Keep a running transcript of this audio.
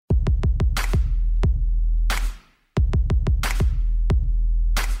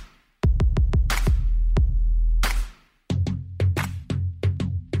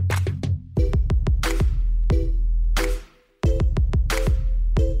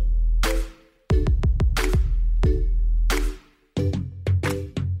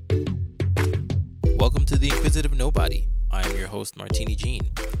Nobody. I am your host, Martini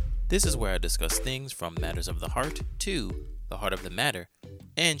Jean. This is where I discuss things from matters of the heart to the heart of the matter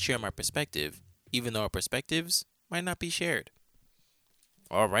and share my perspective, even though our perspectives might not be shared.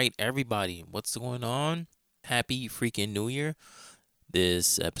 All right, everybody, what's going on? Happy freaking New Year.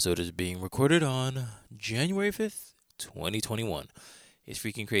 This episode is being recorded on January 5th, 2021. It's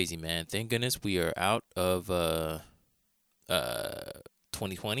freaking crazy, man. Thank goodness we are out of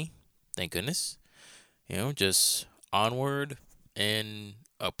 2020. Thank goodness. Just onward and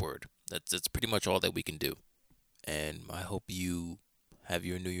upward. That's pretty much all that we can do. And I hope you have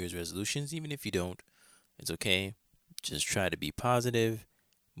your New Year's resolutions. Even if you don't, it's okay. Just try to be positive,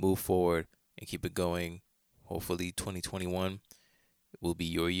 move forward, and keep it going. Hopefully 2021 will be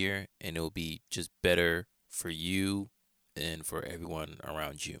your year, and it will be just better for you and for everyone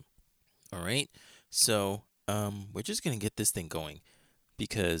around you. All right? So, we're just going to get this thing going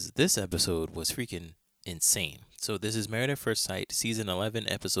because this episode was freaking insane. So this is Married at First Sight, Season 11,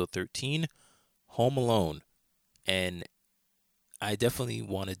 Episode 13, Home Alone. And I definitely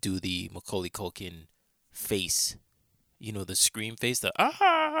want to do the Macaulay Culkin face, the scream face, the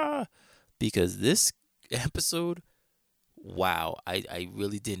ah, because this episode, wow, I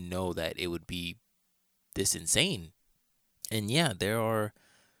really didn't know that it would be this insane. And yeah, there are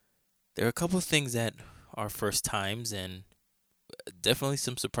a couple of things that are first times and definitely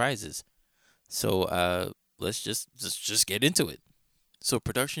some surprises. So let's just get into it. So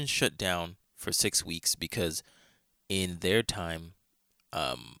production shut down for 6 weeks because in their time,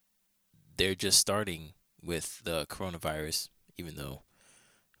 they're just starting with the coronavirus, even though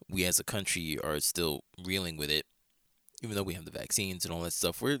we as a country are still reeling with it. Even though we have the vaccines and all that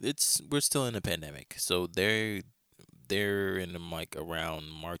stuff, we're still in a pandemic. So they're in like around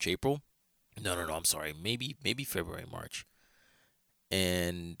March, April. No, I'm sorry, maybe February, March,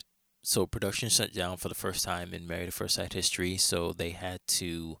 and so production shut down for the first time in Married at First Sight history, so they had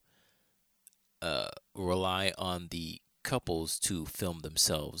to rely on the couples to film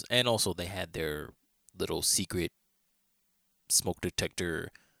themselves. And also they had their little secret smoke detector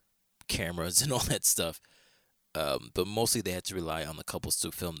cameras and all that stuff. But mostly they had to rely on the couples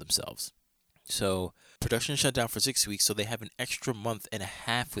to film themselves. So production shut down for 6 weeks, so they have an extra month and a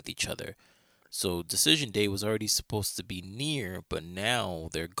half with each other. So decision day was already supposed to be near, but now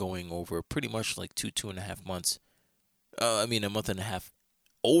they're going over pretty much like 2.5 months. A month and a half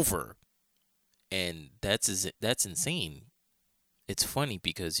over, and that's insane. It's funny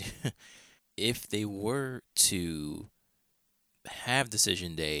because if they were to have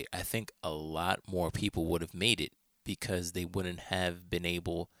decision day, I think a lot more people would have made it because they wouldn't have been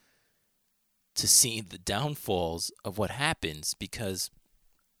able to see the downfalls of what happens, because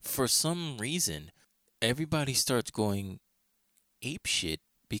for some reason, everybody starts going apeshit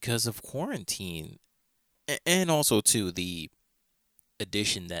because of quarantine. And also, too, the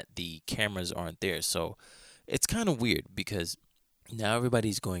addition that the cameras aren't there. So it's kind of weird because now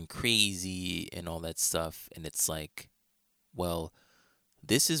everybody's going crazy and all that stuff. And it's like, well,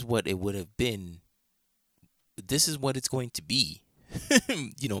 this is what it would have been. This is what it's going to be.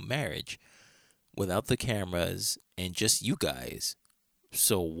 Marriage without the cameras and just you guys.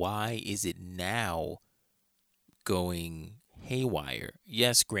 So why is it now going haywire?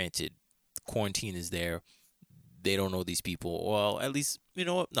 Yes, granted, quarantine is there. They don't know these people. Well, at least, you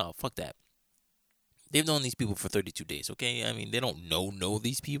know what? No, fuck that. They've known these people for 32 days, okay? They don't know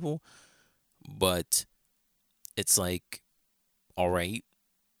these people. But it's like, all right,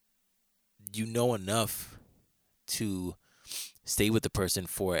 you know enough to stay with the person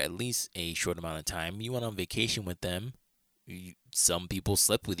for at least a short amount of time. You went on vacation with them. Some people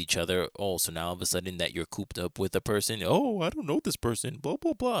slept with each other. Oh, so now all of a sudden that you're cooped up with a person. Oh, I don't know this person. Blah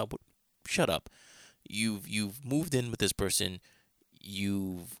blah blah. But shut up. You've moved in with this person.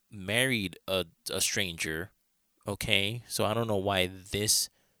 You've married a stranger. Okay, so I don't know why this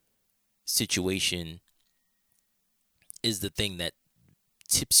situation is the thing that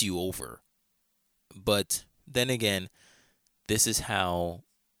tips you over. But then again, this is how.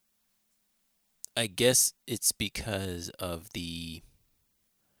 I guess it's because of the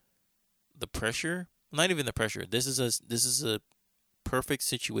pressure. Not even the pressure. This is a perfect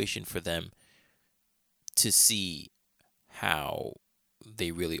situation for them to see how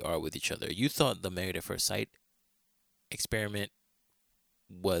they really are with each other. You thought the Married at First Sight experiment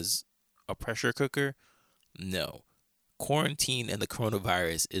was a pressure cooker? No. Quarantine and the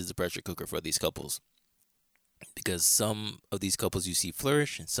coronavirus is the pressure cooker for these couples. Because some of these couples you see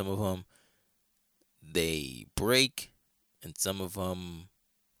flourish, and some of them they break, and some of them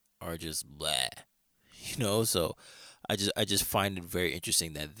are just blah. So I just find it very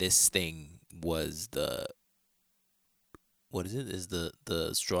interesting that this thing was the what is it? Is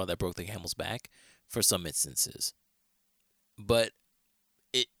the straw that broke the camel's back for some instances. But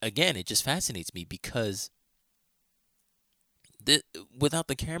it again, it just fascinates me because th- without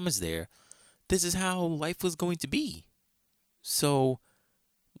the cameras there, this is how life was going to be. So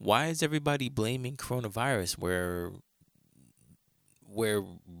why is everybody blaming coronavirus where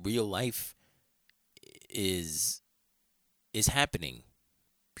real life is is happening?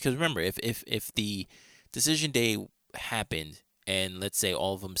 Because remember, if the decision day happened and let's say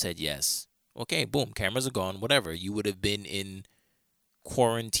all of them said yes, okay, boom, cameras are gone, whatever. You would have been in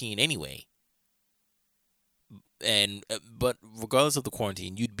quarantine anyway. And but regardless of the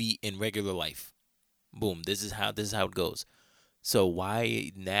quarantine, you'd be in regular life. Boom, this is how it goes. So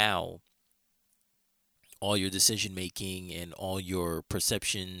why now all your decision making and all your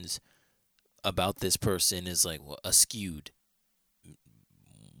perceptions about this person is like askewed?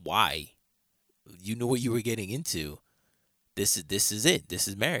 Why? You know what you were getting into. This is it. This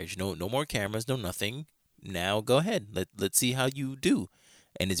is marriage. No more cameras, no nothing. Now go ahead. Let's see how you do.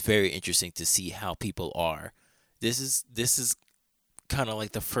 And it's very interesting to see how people are. This is kind of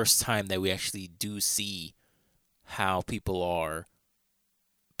like the first time that we actually do see how people are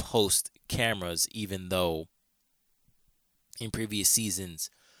post cameras, even though in previous seasons,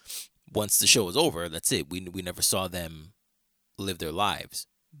 once the show was over, that's it. We never saw them live their lives.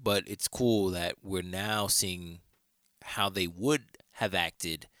 But it's cool that we're now seeing how they would have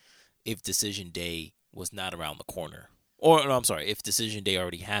acted if decision day was not around the corner. Or no, I'm sorry, if decision day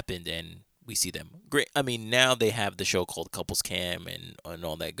already happened and we see them. Great. I mean, now they have the show called Couples Cam and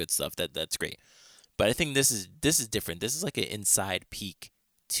all that good stuff. That's great. But I think this is different. This is like an inside peek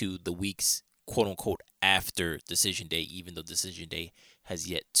to the weeks quote unquote after decision day, even though decision day has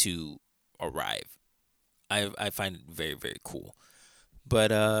yet to arrive. I find it very very cool.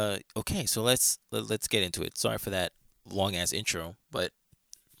 But okay, so let's get into it. Sorry for that long ass intro, but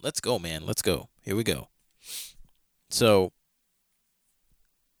let's go, man. Let's go. Here we go. So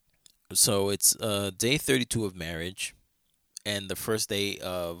it's day 32 of marriage and the first day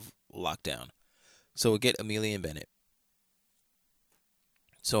of lockdown. So we get Amelia and Bennett.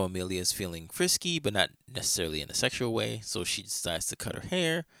 So Amelia is feeling frisky, but not necessarily in a sexual way. So she decides to cut her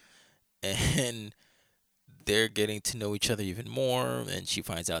hair, and they're getting to know each other even more. And she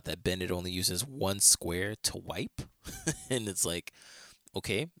finds out that Bennett only uses one square to wipe, and it's like,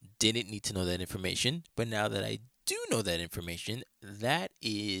 okay, didn't need to know that information, but now that I do know that information, that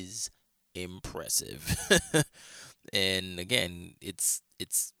is impressive. And again, it's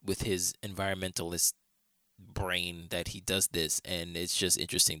with his environmentalist brain that he does this, and it's just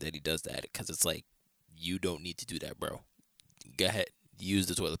interesting that he does that because it's like you don't need to do that, bro. Go ahead, use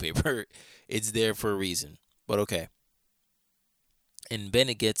the toilet paper. It's there for a reason. But okay. And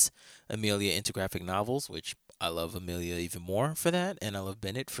Bennett gets Amelia into graphic novels, which I love Amelia even more for that, and I love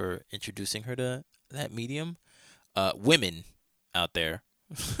Bennett for introducing her to that medium. Women out there,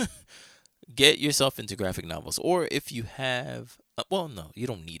 get yourself into graphic novels, or if you have, well, no, you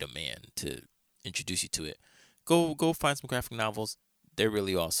don't need a man to introduce you to it. Go find some graphic novels. They're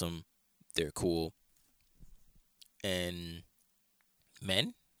really awesome. They're cool. And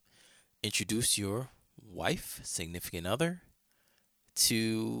men, introduce your wife, significant other,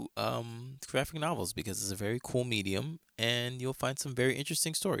 to graphic novels because it's a very cool medium and you'll find some very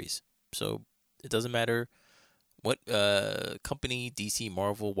interesting stories. So it doesn't matter what company, DC,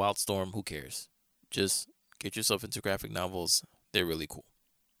 Marvel, Wildstorm, who cares? Just get yourself into graphic novels. They're really cool.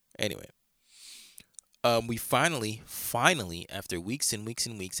 Anyway, we finally, after weeks and weeks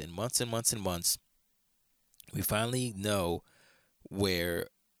and weeks and months and months and months, we finally know where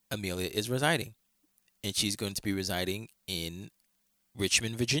Amelia is residing. And she's going to be residing in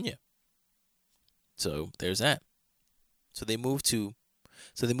Richmond, Virginia. So there's that. So they move to,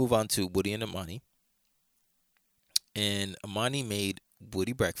 so they move on to Woody and Amani. And Amani made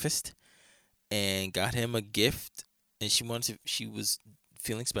Woody breakfast and got him a gift. And she was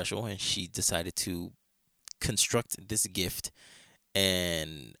feeling special, and she decided to construct this gift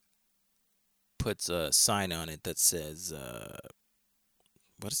and puts a sign on it that says,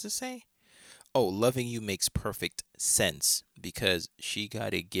 what does it say? Oh, loving you makes perfect sense, because she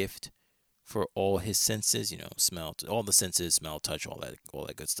got a gift for all his senses, smell, all the senses, smell, touch, all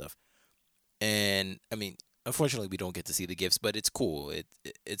that good stuff. And I mean, unfortunately, we don't get to see the gifts, but it's cool.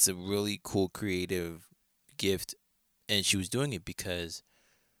 It's a really cool, creative gift, and she was doing it because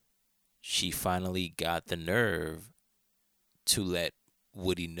she finally got the nerve to let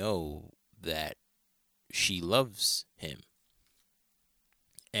Woody know that she loves him,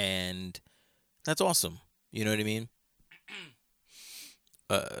 and that's awesome. You know what I mean?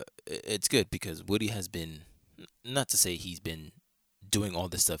 It's good because Woody has been not to say he's been doing all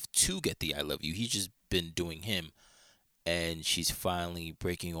this stuff to get the I love you. He's just been doing him. And she's finally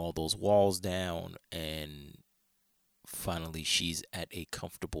breaking all those walls down. And finally, she's at a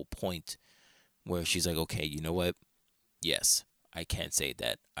comfortable point where she's like, okay, you know what? Yes, I can say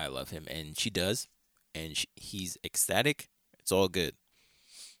that I love him. And she does. And he's ecstatic. It's all good.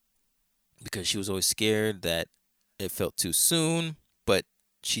 Because she was always scared that it felt too soon. But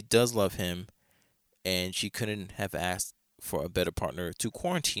she does love him. And she couldn't have asked for a better partner to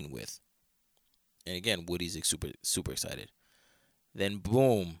quarantine with. And again, Woody's super excited. Then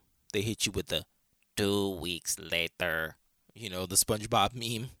boom, they hit you with the 2 weeks later, the SpongeBob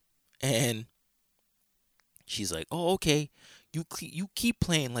meme, and she's like, "Oh, okay, you keep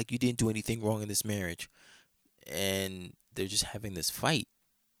playing like you didn't do anything wrong in this marriage," and they're just having this fight,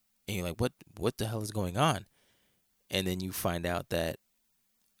 and you're like, "What the hell is going on?" And then you find out that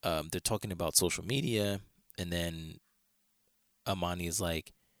they're talking about social media, and then Amani is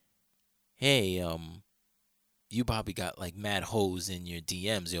like, "Hey, you probably got like mad hoes in your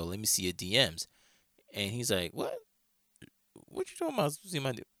DMs. Yo, let me see your DMs." And he's like, "What? What you talking about? See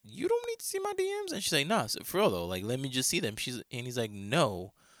my? You don't need to see my DMs." And she's like, "Nah, for real though. Like, let me just see them." And he's like,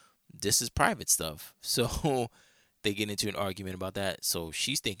 "No, this is private stuff." So they get into an argument about that. So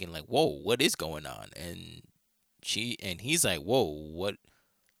she's thinking like, "Whoa, what is going on?" And he's like, "Whoa,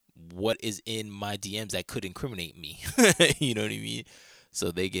 what is in my DMs that could incriminate me?" You know what I mean?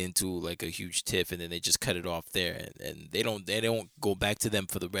 So they get into like a huge tiff, and then they just cut it off there, and they don't go back to them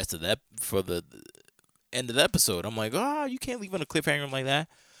for the rest of that for the end of the episode. I'm like, you can't leave on a cliffhanger like that.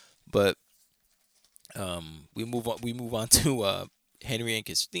 But we move on to Henry and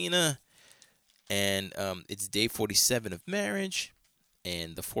Christina, and it's day 47 of marriage,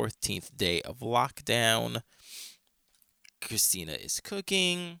 and the 14th day of lockdown. Christina is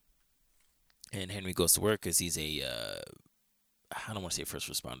cooking, and Henry goes to work because he's I don't want to say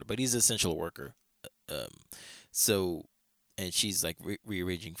first responder, but he's an essential worker. Um, so, and she's like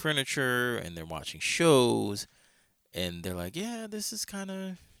rearranging furniture, and they're watching shows, and they're like, yeah, this is kind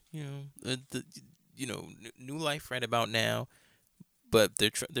of new life right about now, but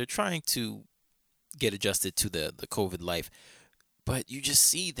they're trying to get adjusted to the COVID life, but you just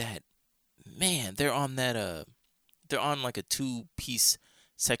see that, man, they're on like a two-piece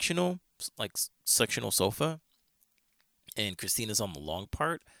sectional sectional sofa, and Christina's on the long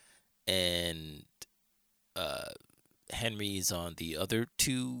part, and Henry's on the other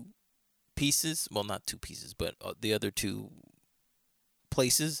two pieces. Well, not two pieces, but the other two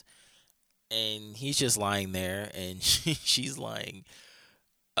places, and he's just lying there, and she's lying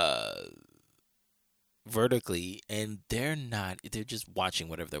vertically, and they're just watching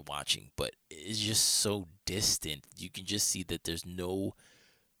whatever they're watching, but it's just so distant. You can just see that there's no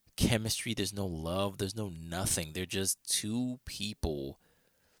chemistry, there's no love, there's no nothing. They're just two people.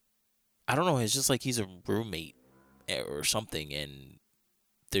 I don't know, it's just like he's a roommate or something, and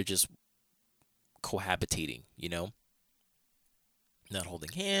they're just cohabitating, not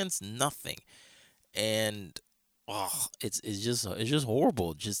holding hands, nothing. And it's just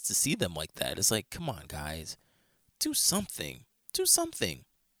horrible just to see them like that. It's like, come on, guys, do something, do something.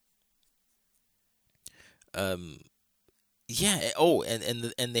 Um, yeah. Oh, and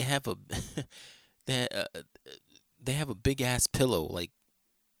they have a they they have a big ass pillow like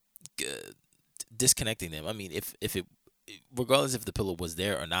uh, disconnecting them. I mean, if it regardless if the pillow was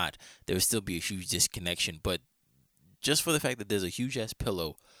there or not, there would still be a huge disconnection. But just for the fact that there's a huge ass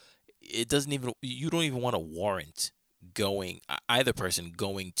pillow, it doesn't even you don't even want to warrant going either person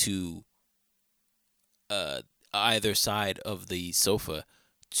going to uh either side of the sofa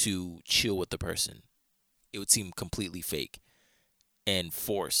to chill with the person. It would seem completely fake and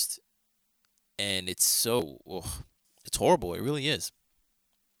forced, and it's so it's horrible. It really is.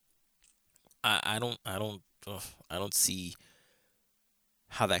 I don't see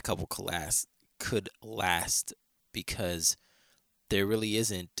how that couple could last because there really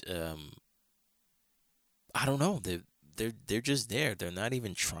isn't. I don't know. They're just there. They're not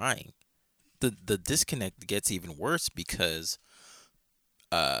even trying. The disconnect gets even worse because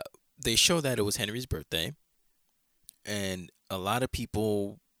uh they show that it was Henry's birthday, and a lot of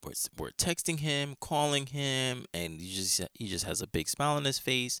people were texting him, calling him, and he just has a big smile on his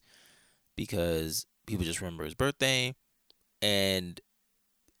face because people just remember his birthday. And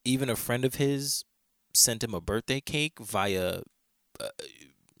even a friend of his sent him a birthday cake via uh,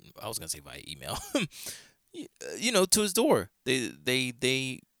 I was gonna say via email, to his door.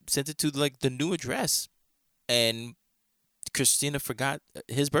 They sent it to like the new address, and Christina forgot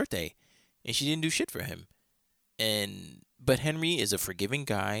his birthday, and she didn't do shit for him. And but Henry is a forgiving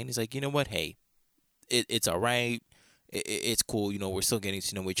guy, and he's like, you know what? Hey, it's all right. It's cool. We're still getting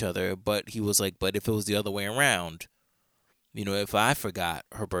to know each other. But he was like, but if it was the other way around, if I forgot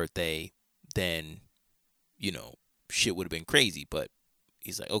her birthday, then, you know, shit would have been crazy. But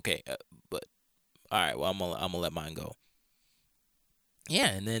he's like, okay, but all right, well, I'm gonna let mine go. Yeah,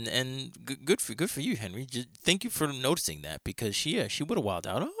 and good for you, Henry. Just thank you for noticing that, because she would have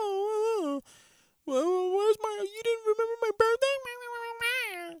wilded out. Oh, well, where's my? You didn't remember my birthday?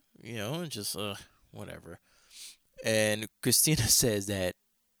 And just whatever. And Christina says to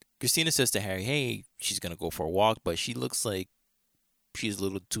Harry, hey, she's gonna go for a walk, but she looks like she's a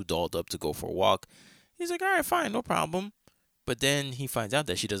little too dolled up to go for a walk. He's like, all right, fine, no problem. But then he finds out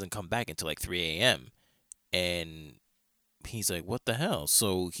that she doesn't come back until like 3 a.m. And he's like, what the hell?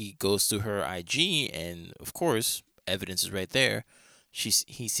 So he goes to her IG, and of course, evidence is right there. He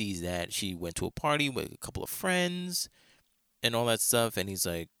sees that she went to a party with a couple of friends and all that stuff, and he's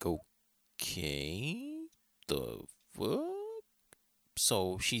like, okay, the fuck?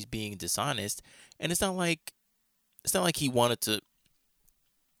 So she's being dishonest, and it's not like he wanted to.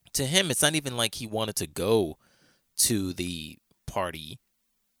 To him, it's not even like he wanted to go to the party.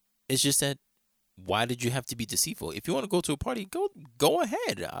 It's just that, why did you have to be deceitful? If you want to go to a party, go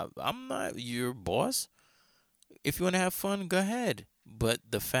ahead. I'm not your boss. If you want to have fun, go ahead. But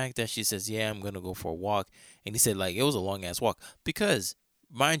the fact that she says, yeah, I'm going to go for a walk, and he said, like, it was a long ass walk, because,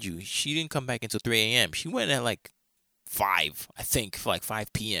 mind you, she didn't come back until 3 a.m. She went at like 5, I think, for like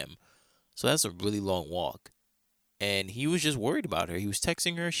 5 p.m. So that's a really long walk. And he was just worried about her. He was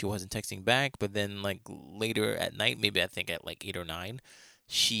texting her. She wasn't texting back. But then, like, later at night, maybe I think at like 8 or 9,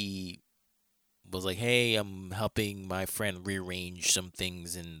 she was like, hey, I'm helping my friend rearrange some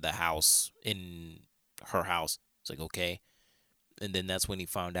things in the house, in her house. It's like, okay. And then that's when he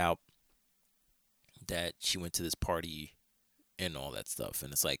found out that she went to this party and all that stuff.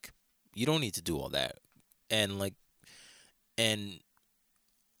 And it's like, you don't need to do all that. And like, and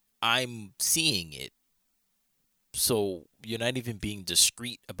I'm seeing it. So you're not even being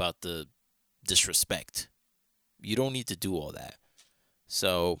discreet about the disrespect. You don't need to do all that.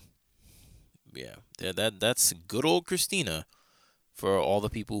 So yeah, that's good old Christina, for all the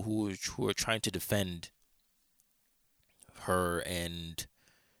people who are trying to defend her and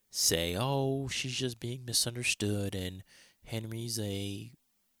say, oh, she's just being misunderstood, and Henry's a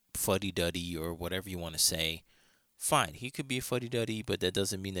fuddy duddy, or whatever you want to say. Fine, he could be a fuddy duddy, but that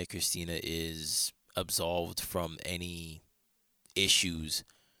doesn't mean that Christina is absolved from any issues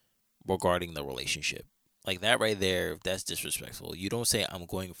regarding the relationship. Like that right there, that's disrespectful. You don't say, I'm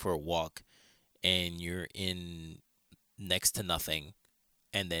going for a walk, and you're in next to nothing,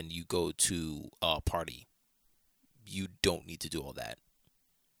 and then you go to a party. You don't need to do all that.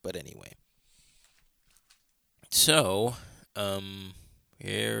 But anyway. So,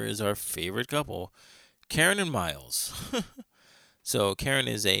 here is our favorite couple, Karen and Miles. So Karen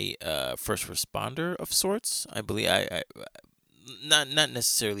is a first responder of sorts, I believe. I not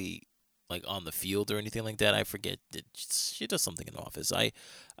necessarily like on the field or anything like that. I forget that she does something in the office. I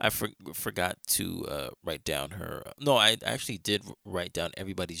forgot to write down her. No, I actually did write down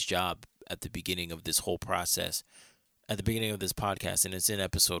everybody's job at the beginning of this whole process, at the beginning of this podcast, and it's in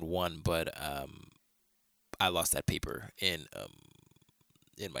episode 1. But I lost that paper in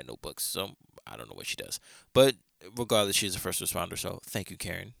my notebooks, so I don't know what she does. But regardless, she's a first responder. So thank you,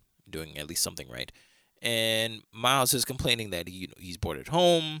 Karen, doing at least something right. And Miles is complaining that he's bored at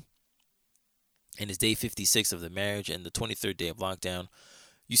home, and it's day 56 of the marriage and the 23rd day of lockdown.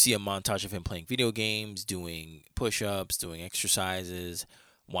 You see a montage of him playing video games, doing push-ups, doing exercises,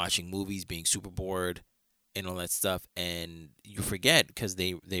 watching movies, being super bored, and all that stuff. And you forget, because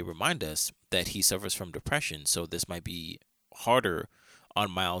they remind us that he suffers from depression, so this might be harder on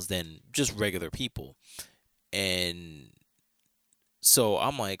Miles than just regular people. And so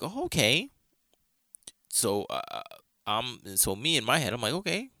I'm like, oh, okay. So so me in my head, I'm like,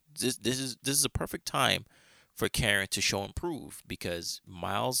 okay, this is a perfect time for Karen to show improve, because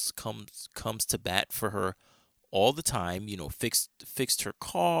Miles comes to bat for her all the time. Fixed her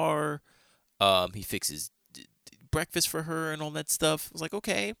car. He fixes breakfast for her and all that stuff. I was like,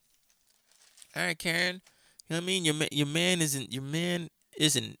 okay, all right, Karen. You know what I mean? Your man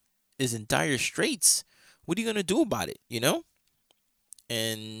is in dire straits. What are you gonna do about it?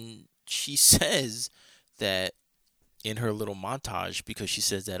 And she says that in her little montage, because she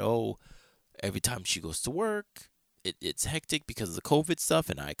says that, oh, every time she goes to work, it's hectic because of the COVID stuff,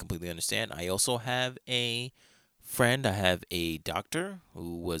 and I completely understand. I also have a friend, I have a doctor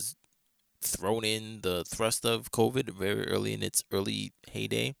who was thrown in the thrust of COVID very early in its early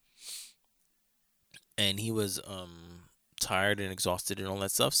heyday, and he was tired and exhausted and all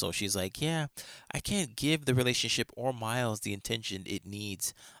that stuff. So she's like, yeah, I can't give the relationship or Miles the attention it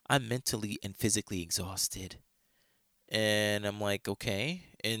needs. I'm mentally and physically exhausted. And I'm like, okay.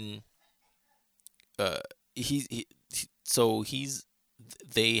 And uh, so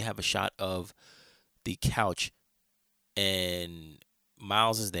they have a shot of the couch, and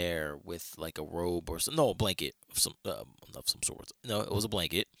Miles is there with like a robe or some, no, a blanket of some sort. No, it was a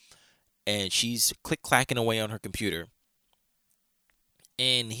blanket, and she's click clacking away on her computer.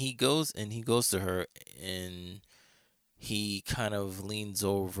 And he goes to her, and he kind of leans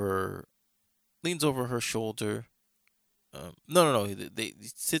over her shoulder. No, no, no. He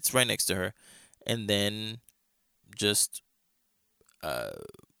sits right next to her, and then just uh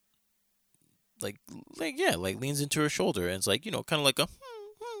like yeah, like leans into her shoulder, and it's like, kind of like a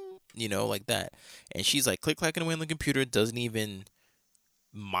like that. And she's like click clacking away on the computer, doesn't even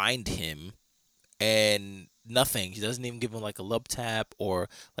mind him, and nothing. She doesn't even give him like a love tap or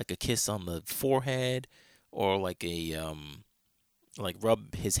like a kiss on the forehead, or like a like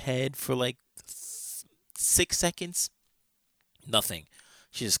rub his head for like 6 seconds. Nothing.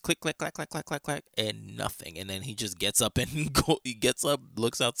 She just click, clack, clack, clack, clack, clack, clack, and nothing. And then he just gets up and He gets up,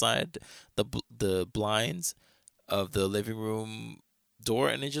 looks outside the blinds of the living room door,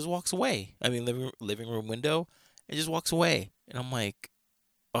 and it just walks away. I mean, living room window, and just walks away. And I'm like,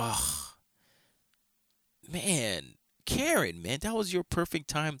 oh man, Karen, man, that was your perfect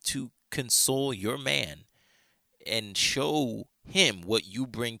time to console your man and show him what you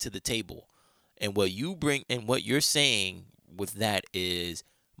bring to the table. And what you bring, and what you're saying with that is,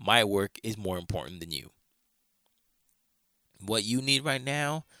 my work is more important than you. What you need right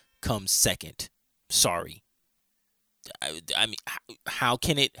now comes second. Sorry. I mean, how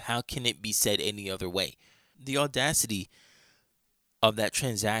can it be said any other way? The audacity of that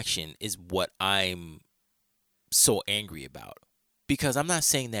transaction is what I'm so angry about. Because I'm not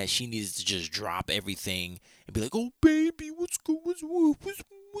saying that she needs to just drop everything and be like, "Oh baby, what's wrong? What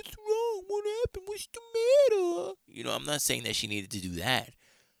happened? What's the matter?" I'm not saying that she needed to do that,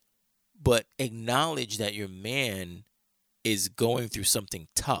 but acknowledge that your man is going through something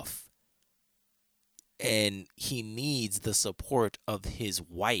tough, and he needs the support of his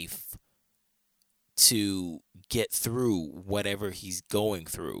wife to get through whatever he's going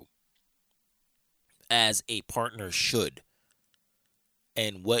through, as a partner should.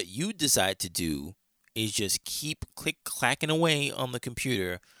 And what you decide to do is just keep click clacking away on the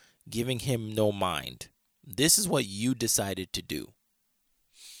computer, giving him no mind. This is what you decided to do.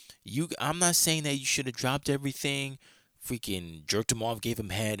 I'm not saying that you should have dropped everything, freaking jerked him off, gave him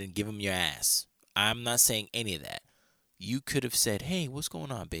head, and give him your ass. I'm not saying any of that. You could have said, "Hey, what's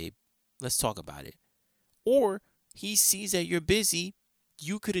going on, babe? Let's talk about it." Or he sees that you're busy.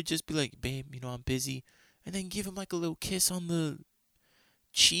 You could have just be like, "Babe, I'm busy," and then give him like a little kiss on the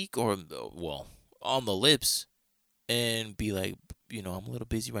cheek, or well, on the lips, and be like, "I'm a little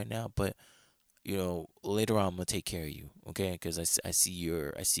busy right now, but later on I'm gonna take care of you, okay? Because I see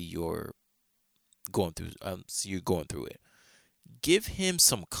you're going through you're going through it." Give him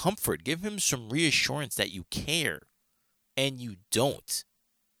some comfort. Give him some reassurance that you care, and you don't.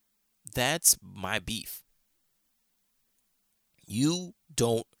 That's my beef. You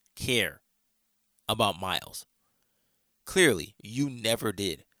don't care about Miles. Clearly, you never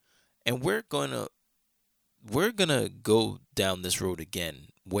did. And we're gonna go down this road again,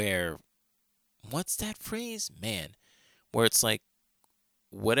 where, what's that phrase, man? Where it's like,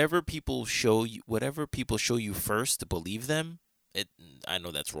 whatever people show you first, believe them. I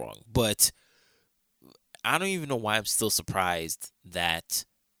know that's wrong, but I don't even know why I'm still surprised that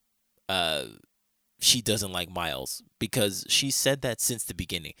uh she doesn't like Miles, because she said that since the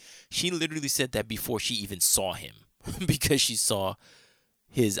beginning. She literally said that before she even saw him, because she saw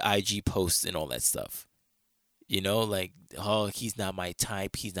his IG posts and all that stuff. Like, "Oh, he's not my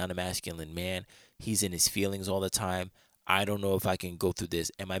type. He's not a masculine man. He's in his feelings all the time. I don't know if I can go through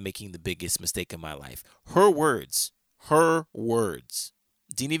this. Am I making the biggest mistake in my life?" Her words. Her words.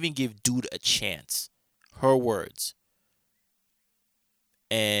 Didn't even give dude a chance. Her words.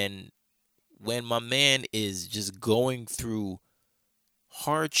 And when my man is just going through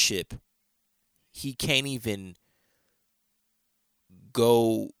hardship, he can't even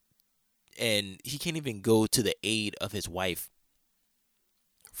go to the aid of his wife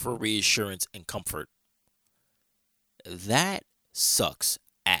for reassurance and comfort. That sucks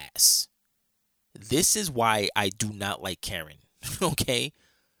ass. This is why I do not like Karen, okay?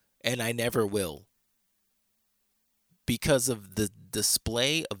 And I never will. Because of the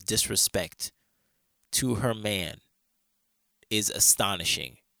display of disrespect to her man is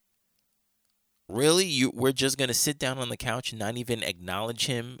astonishing. Really? We're just gonna sit down on the couch and not even acknowledge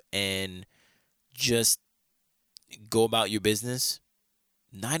him and just go about your business?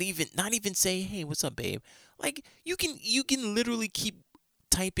 Not even say, "Hey, what's up, babe?" Like you can literally keep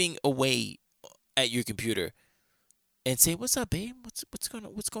typing away at your computer and say, "What's up, babe? What's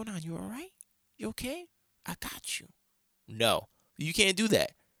going on? You all right? You okay? I got you." No, you can't do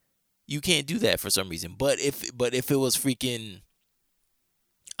that. You can't do that for some reason. But if it was freaking,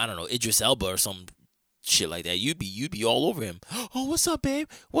 I don't know, Idris Elba or some shit like that, you'd be all over him. "Oh, what's up, babe?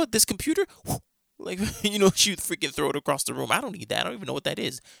 What, this computer?" Like, she'd freaking throw it across the room. I don't need that. I don't even know what that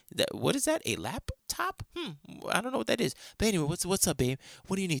is. What is that? A laptop? I don't know what that is. But anyway, what's up, babe?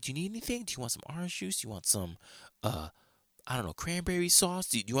 What do you need? Do you need anything? Do you want some orange juice? Do you want some uh I don't know, cranberry sauce?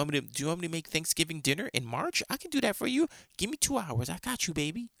 Do you want me to make Thanksgiving dinner in March? I can do that for you. Give me 2 hours. I got you,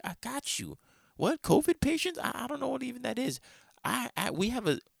 baby. I got you. What, COVID patients? I don't know what even that is. We have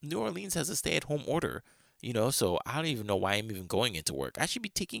a New Orleans has a stay-at-home order. So I don't even know why I'm even going into work. I should be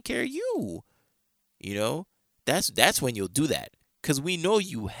taking care of you. You know, that's when you'll do that, because we know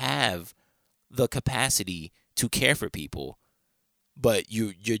you have the capacity to care for people, but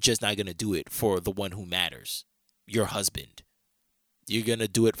you're just not gonna do it for the one who matters, your husband. You're gonna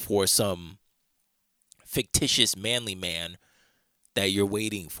do it for some fictitious manly man that you're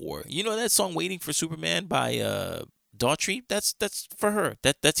waiting for. You know that song "Waiting for Superman" by Daughtry? That's for her.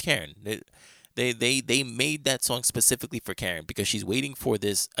 That's Karen. They made that song specifically for Karen because she's waiting for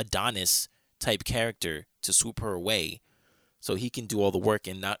this Adonis type character to swoop her away so he can do all the work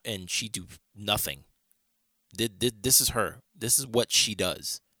and she do nothing. This is her. This is what she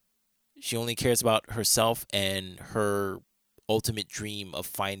does. She only cares about herself and her ultimate dream of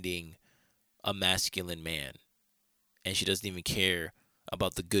finding a masculine man, and she doesn't even care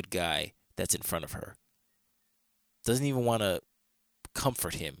about the good guy that's in front of her. Doesn't even want to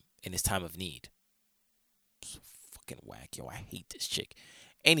comfort him in his time of need. So fucking whack, yo. I hate this chick.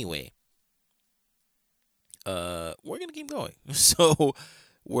 Anyway, we're gonna keep going. So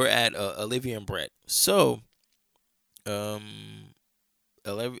we're at Olivia and Brett. So, Olivia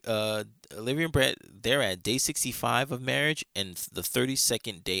and Brett, they're at day 65 of marriage and the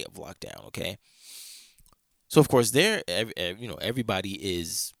 32nd day of lockdown. Okay, so of course everybody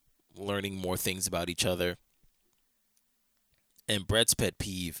is learning more things about each other, and Brett's pet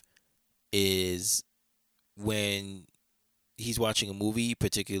peeve is when he's watching a movie,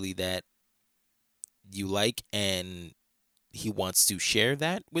 particularly that you like, and he wants to share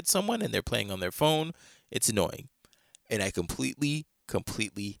that with someone and they're playing on their phone. It's annoying. And I completely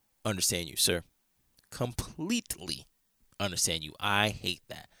understand you, sir. Completely understand you. I hate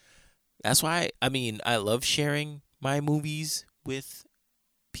that. That's why, I love sharing my movies with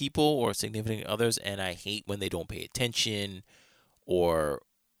people or significant others, and I hate when they don't pay attention or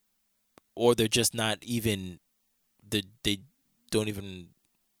they're just not even, they don't even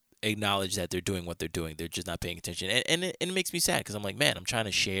acknowledge that they're doing what they're doing. They're just not paying attention. And it makes me sad because I'm like, man, I'm trying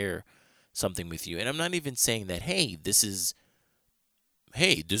to share something with you. And I'm not even saying that, hey, this is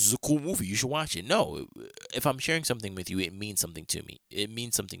a cool movie, you should watch it. No, if I'm sharing something with you, it means something to me. It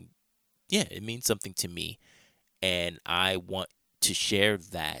means something to me. And I want to share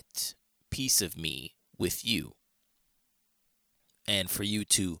that piece of me with you. And for you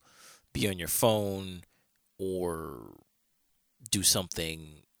to be on your phone or do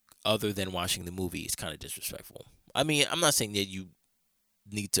something other than watching the movie is kind of disrespectful. I'm not saying that you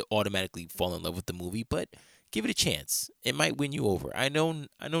need to automatically fall in love with the movie, but give it a chance. It might win you over. I know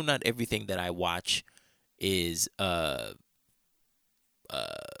not everything that I watch is not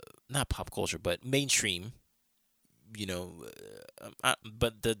pop culture, but mainstream.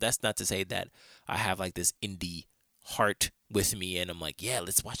 That's not to say that I have like this indie heart with me and I'm like, yeah,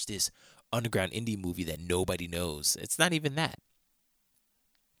 let's watch this underground indie movie that nobody knows. It's not even that.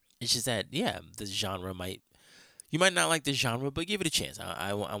 It's just that, yeah, the genre you might not like this genre, but give it a chance.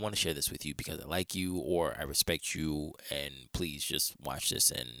 I want to share this with you because I like you or I respect you, and please just watch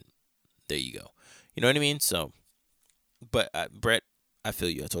this, and there you go. You know what I mean? So, but Brett, I feel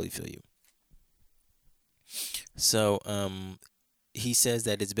you. I totally feel you. So, he says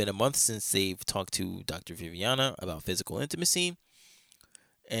that it's been a month since they've talked to Dr. Viviana about physical intimacy,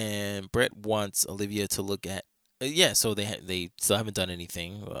 and Brett wants Olivia to look at. Yeah, so they still haven't done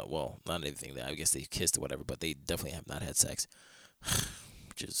anything. Well, not anything. I guess they kissed or whatever, but they definitely have not had sex,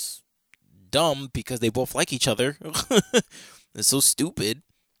 which is dumb because they both like each other. It's so stupid.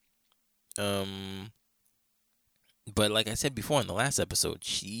 But like I said before in the last episode,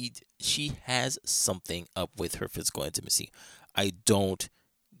 she has something up with her physical intimacy. I don't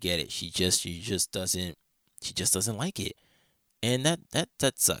get it. She just doesn't like it. And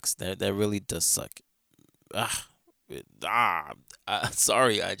that sucks. That really does suck. Ah, ah,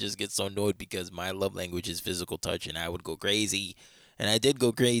 sorry, I just get so annoyed because my love language is physical touch, and I would go crazy, and I did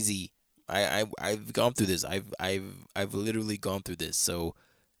go crazy. I've gone through this. I've literally gone through this. So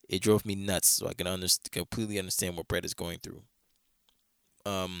it drove me nuts. So I can completely understand what Brett is going through.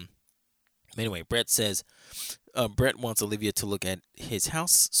 Um. Anyway, Brett wants Olivia to look at his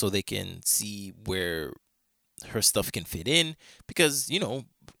house so they can see where her stuff can fit in because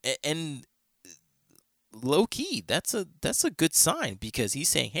and low key that's a good sign because he's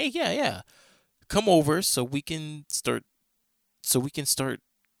saying, hey, yeah, come over so we can start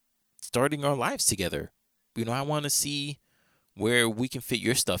starting our lives together. I want to see where we can fit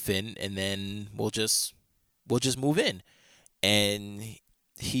your stuff in, and then we'll just move in. And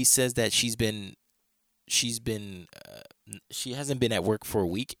he says that she hasn't been at work for a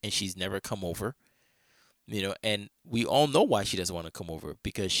week and she's never come over. And we all know why she doesn't want to come over,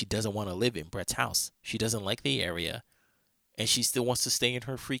 because she doesn't want to live in Brett's house. She doesn't like the area, and she still wants to stay in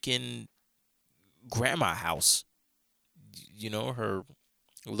her freaking grandma house. Her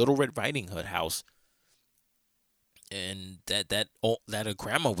Little Red Riding Hood house, and that a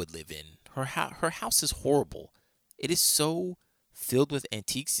grandma would live in. Her house is horrible. It is so filled with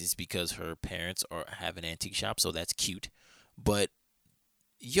antiques. Is because her parents have an antique shop, so that's cute. But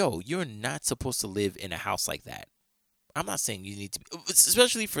yo, you're not supposed to live in a house like that. I'm not saying you need to,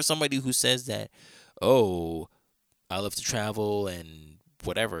 especially for somebody who says that, oh, I love to travel and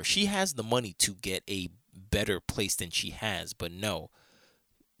whatever. She has the money to get a better place than she has, but no,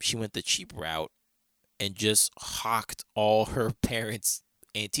 she went the cheap route and just hawked all her parents'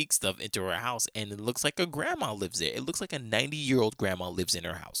 antique stuff into her house, and it looks like a grandma lives there. It looks like a 90-year-old grandma lives in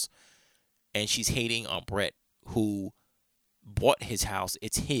her house, and she's hating on Brett, who bought his house.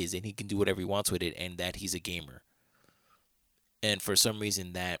 It's his, and he can do whatever he wants with it, and that he's a gamer. And for some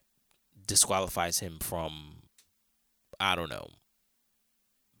reason, that disqualifies him from, I don't know.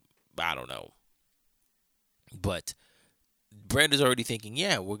 I don't know. But Brett is already thinking,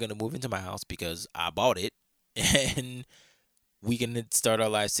 yeah, we're going to move into my house because I bought it. And we can start our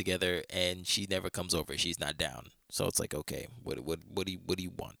lives together. And she never comes over. She's not down. So it's like, okay, what do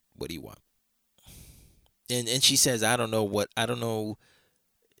you want? What do you want? And she says, I don't know.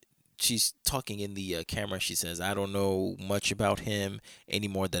 She's talking in the camera. She says, I don't know much about him any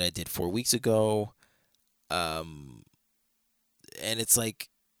more than I did 4 weeks ago. Um, and it's like,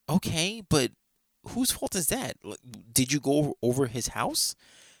 okay, but whose fault is that? Like, did you go over his house?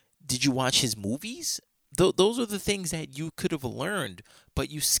 Did you watch his movies? Those are the things that you could have learned, but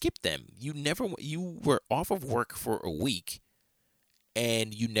you skipped them. You were off of work for a week,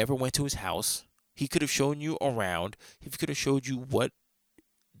 and you never went to his house. He could have shown you around. He could have showed you what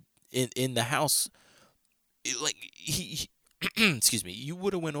in the house. Like excuse me. You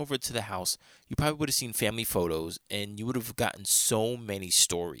would have went over to the house. You probably would have seen family photos, and you would have gotten so many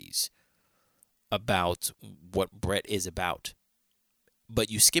stories about what Brett is about.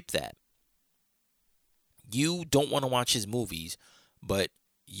 But you skip that. You don't want to watch his movies, but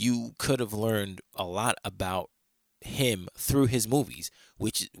you could have learned a lot about him through his movies,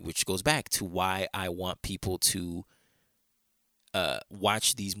 which goes back to why I want people to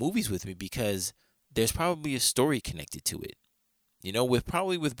watch these movies with me, because there's probably a story connected to it.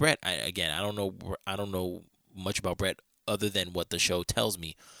 With Brett. I don't know much about Brett other than what the show tells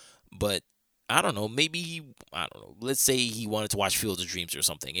me, but I don't know. Maybe I don't know. Let's say he wanted to watch Field of Dreams or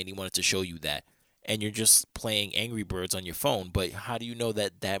something, and he wanted to show you that, and you're just playing Angry Birds on your phone. But how do you know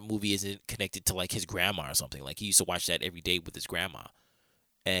that that movie isn't connected to like his grandma or something? Like he used to watch that every day with his grandma,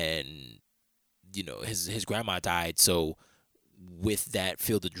 and his grandma died. So with that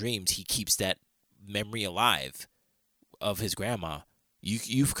Field of Dreams, he keeps that memory alive of his grandma.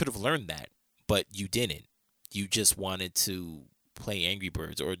 You could have learned that, but you didn't. You just wanted to play Angry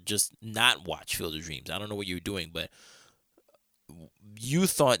Birds or just not watch Field of Dreams. I don't know what you were doing, but you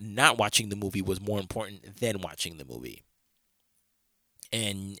thought not watching the movie was more important than watching the movie.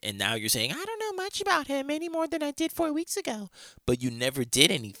 And now you're saying, I don't know much about him any more than I did 4 weeks ago. But you never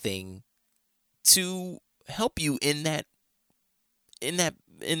did anything to help you with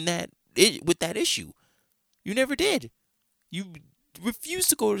that issue. You never did. You refused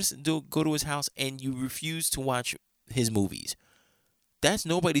to go to his house, and you refused to watch his movies. That's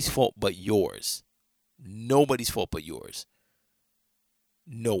nobody's fault but yours. Nobody's fault but yours.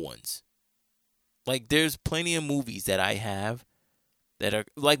 No one's. Like, there's plenty of movies that I have that are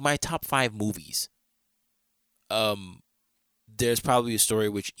like my top 5 movies. There's probably a story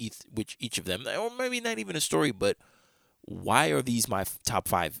which each of them, or maybe not even a story, but why are these my top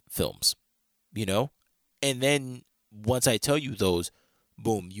 5 films? And then once I tell you those,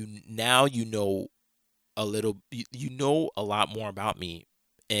 boom, you know a little, you know a lot more about me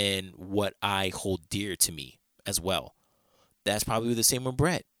and what I hold dear to me as well. That's probably the same with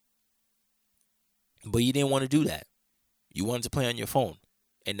Brett. But you didn't want to do that. You wanted to play on your phone.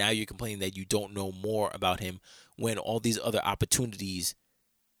 And now you're complaining that you don't know more about him when all these other opportunities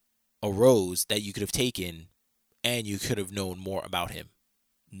arose that you could have taken and you could have known more about him.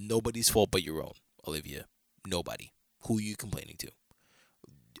 Nobody's fault but your own, Olivia. Nobody. Who are you complaining to?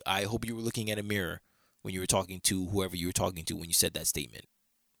 I hope you were looking at a mirror when you were talking to whoever you were talking to when you said that statement.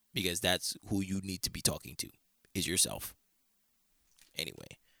 Because that's who you need to be talking to, is yourself.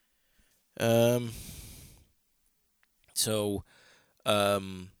 Anyway. So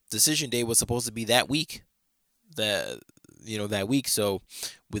decision day was supposed to be that week. That week. So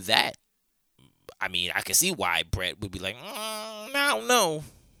with that, I mean, I can see why Brett would be like, I don't know.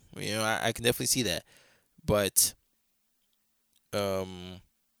 I can definitely see that. But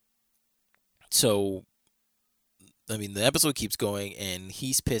so I mean, the episode keeps going, and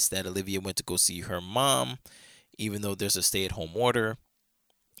he's pissed that Olivia went to go see her mom, even though there's a stay-at-home order,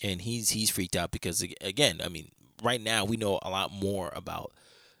 and he's freaked out because, again, I mean, right now we know a lot more about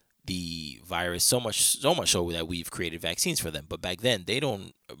the virus, so much so that we've created vaccines for them. But back then, they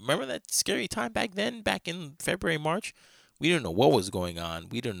don't remember that scary time back then, back in February, March. We didn't know what was going on.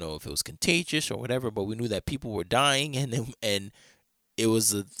 We didn't know if it was contagious or whatever, but we knew that people were dying, and it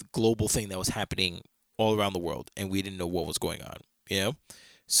was a global thing that was happening all around the world, and we didn't know what was going on.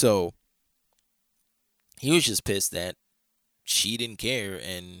 So he was just pissed that she didn't care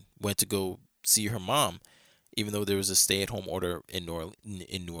and went to go see her mom, even though there was a stay-at-home order in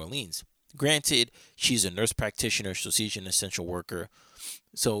New Orleans. Granted, she's a nurse practitioner, so she's an essential worker,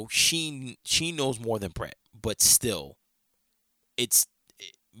 so she knows more than Brett. But still, it's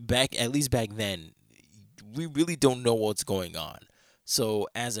at least back then, we really don't know what's going on. So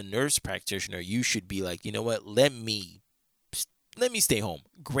as a nurse practitioner, you should be like, you know what? Let me stay home.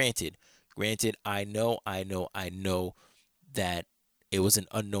 Granted, I know that it was an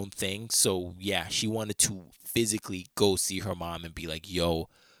unknown thing. So yeah, she wanted to physically go see her mom and be like, yo,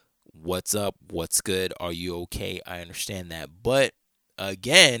 what's up? What's good? Are you okay? I understand that. But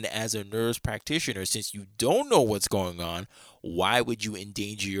again, as a nurse practitioner, since you don't know what's going on, why would you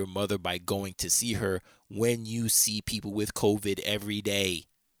endanger your mother by going to see her when you see people with COVID every day?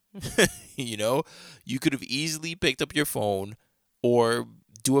 You could have easily picked up your phone or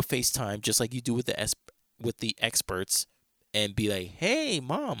do a FaceTime just like you do with the experts and be like, hey,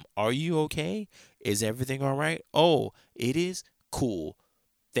 mom, are you okay? Is everything all right? Oh, it is? Cool.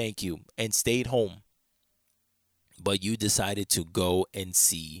 Thank you. And stayed home. But you decided to go and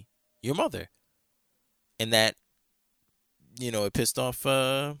see your mother. And that, it pissed off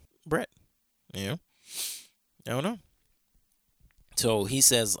Brett. I don't know. So he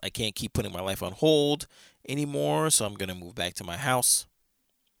says, I can't keep putting my life on hold anymore, so I'm going to move back to my house.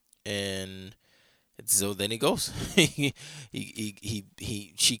 And so then he goes.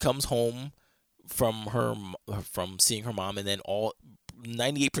 She comes home from seeing her mom, and then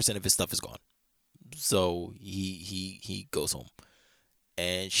 98% of his stuff is gone. So he goes home,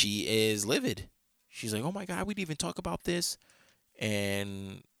 and she is livid. She's like, "Oh my God, we didn't even talk about this."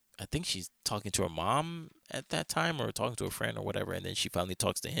 And I think she's talking to her mom at that time, or talking to a friend or whatever. And then she finally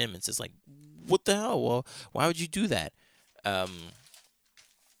talks to him and says, like, "What the hell? Well, why would you do that?"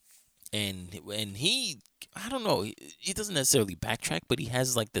 And he, I don't know, he doesn't necessarily backtrack, but he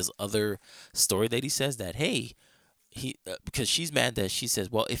has like this other story that he says that, hey, because she's mad that she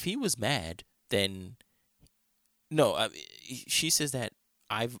says, well, if he was mad, then no, she says that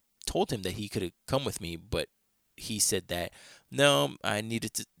I've told him that he could have come with me, but he said that no,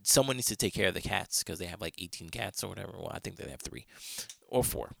 someone needs to take care of the cats because they have like 18 cats or whatever. Well, I think they have 3 or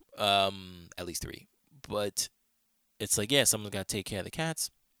 4, at least 3. But it's like, yeah, someone's got to take care of the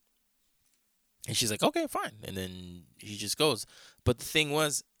cats. And she's like, okay, fine. And then he just goes. But the thing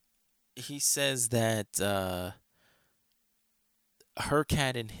was, he says that her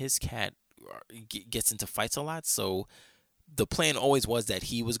cat and his cat gets into fights a lot. So the plan always was that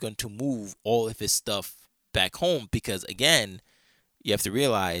he was going to move all of his stuff back home because, again, you have to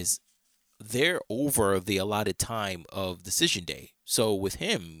realize they're over the allotted time of decision day. So with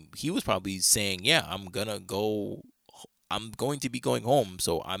him, he was probably saying, yeah, I'm going to be going home,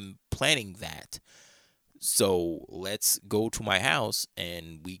 so I'm planning that. So let's go to my house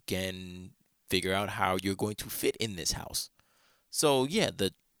and we can figure out how you're going to fit in this house. So yeah,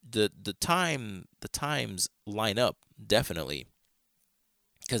 the times line up definitely.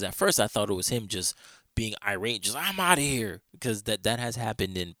 Because at first I thought it was him just being irate, just I'm out of here, because that has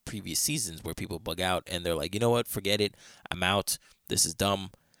happened in previous seasons where people bug out and they're like, you know what, forget it, I'm out. This is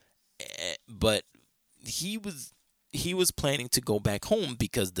dumb. But he was planning to go back home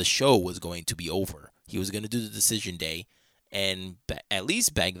because the show was going to be over. He was going to do the decision day, and at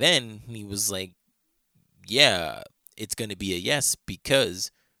least back then he was like, yeah, it's going to be a yes, because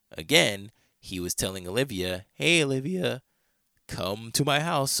again, he was telling Olivia, hey Olivia, come to my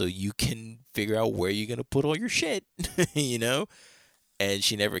house so you can figure out where you're going to put all your shit, you know? And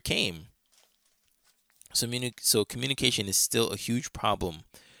she never came. So communication is still a huge problem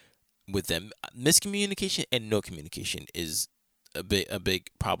with them. Miscommunication and no communication is a big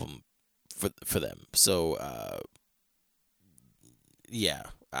problem for them. So yeah,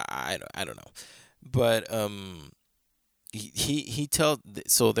 I don't know, but he tell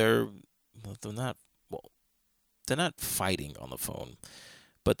so they're not, well, they're not fighting on the phone,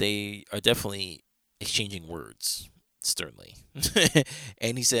 but they are definitely exchanging words sternly.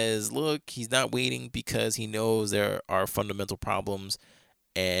 And he says, look, he's not waiting because he knows there are fundamental problems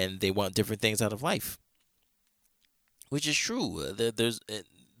and they want different things out of life, which is true.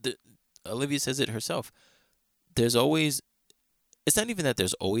 Olivia says it herself. There's always, it's not even that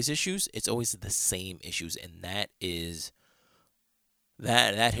there's always issues, it's always the same issues. And that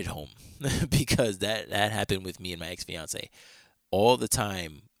hit home because that happened with me and my ex-fiance. All the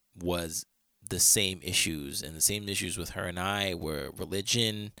time was the same issues, and the same issues with her and I were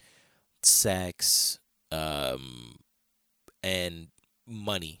religion, sex, and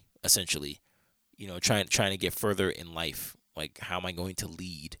money, essentially. Trying to get further in life. Like, how am I going to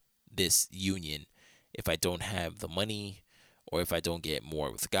lead this union if I don't have the money, or if I don't get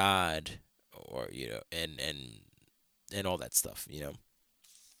more with God, or and all that stuff.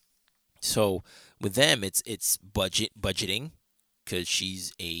 So with them, it's budgeting, because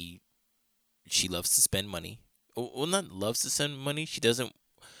she loves to spend money. Well, not loves to spend money. She doesn't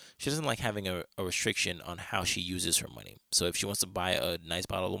like having a restriction on how she uses her money. So if she wants to buy a nice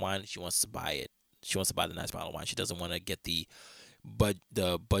bottle of wine, she wants to buy it. She wants to buy the nice bottle of wine. She doesn't want to get the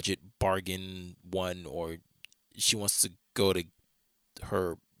budget bargain one, or she wants to go to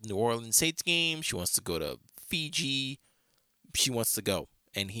her New Orleans Saints game. She wants to go to Fiji. She wants to go.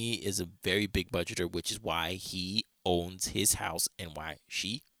 And he is a very big budgeter, which is why he owns his house and why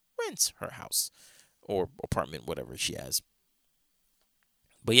she rents her house or apartment, whatever she has.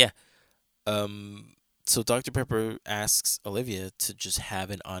 But yeah, so Dr. Pepper asks Olivia to just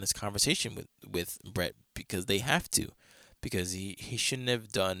have an honest conversation with Brett, because they have to, because he shouldn't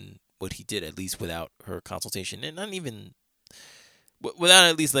have done what he did, at least without her consultation, and not even without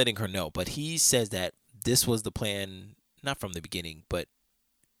at least letting her know. But he says that this was the plan, not from the beginning, but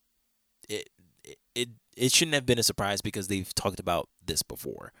it shouldn't have been a surprise because they've talked about this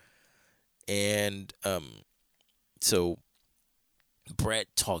before. And so Brett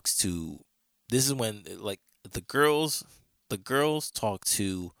talks to, this is when, like, the girls talk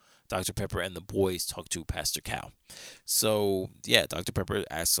to Dr. Pepper and the boys talk to Pastor Cal. So yeah, Dr. Pepper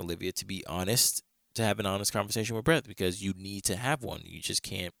asks Olivia to be honest, to have an honest conversation with Brett, because you need to have one. You just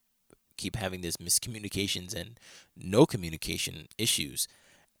can't keep having this miscommunications and no communication issues.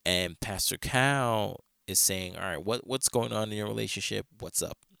 And Pastor Cal is saying, all right, what's going on in your relationship? What's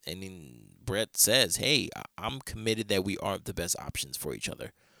up? And then Brett says, hey, I'm committed that we are the best options for each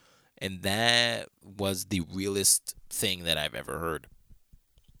other. And that was the realest thing that I've ever heard,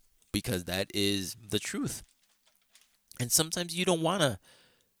 because that is the truth. And sometimes you don't want to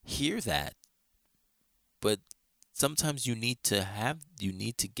hear that, but sometimes you need to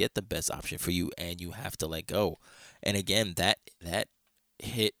get the best option for you, and you have to let go. And again, that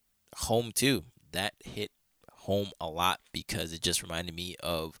hit home too. That hit home a lot, because it just reminded me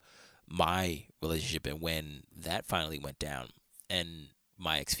of my relationship and when that finally went down, and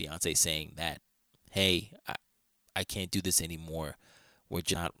my ex-fiance saying that, hey, I can't do this anymore. We're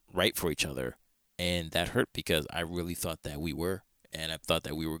just not right for each other. And that hurt, because I really thought that we were, and I thought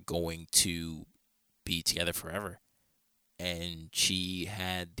that we were going to be together forever. And she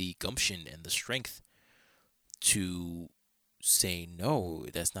had the gumption and the strength to say, no,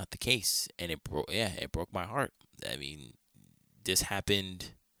 that's not the case. And it broke my heart. I mean, this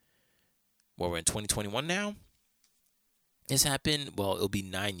happened, we're in 2021 now. This happened, well, it'll be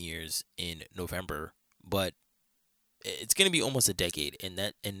 9 years in November, but it's going to be almost a decade, and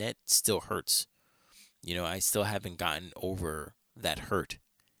that still hurts. I still haven't gotten over that hurt.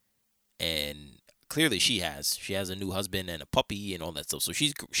 And clearly she has a new husband and a puppy and all that stuff. So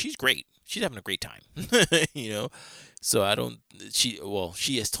she's great. She's having a great time. So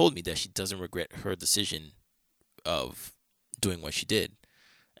she has told me that she doesn't regret her decision of doing what she did.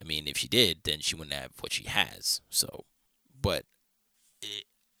 I mean, if she did, then she wouldn't have what she has. So, but it,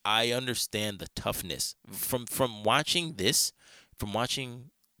 I understand the toughness from watching this, from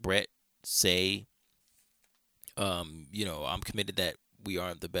watching Brett say, I'm committed that we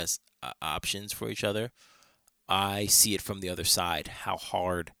aren't the best options for each other. I see it from the other side, how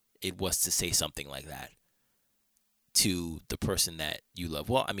hard it was to say something like that to the person that you love.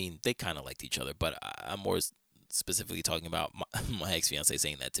 Well, I mean, they kind of liked each other, but I'm more specifically talking about my ex fiance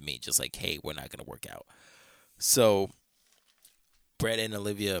saying that to me, just like, hey, we're not going to work out. So, Brett and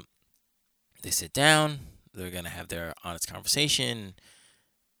Olivia, they sit down, they're going to have their honest conversation,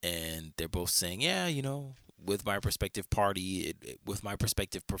 and they're both saying, yeah, with my prospective party, with my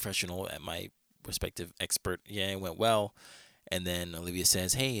prospective professional and my prospective expert, yeah, it went well. And then Olivia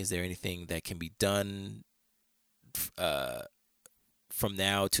says, hey, is there anything that can be done uh, from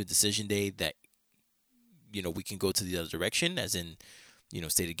now to decision day that, we can go to the other direction, as in,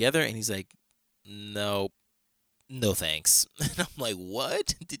 stay together? And he's like, no, no thanks. And I'm like,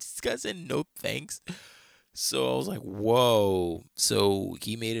 what? Did this guy say no thanks? So I was like, whoa. So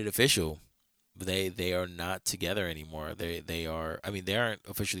he made it official. They are not together anymore. They are, I mean, they aren't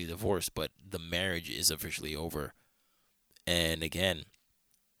officially divorced, but the marriage is officially over. And again,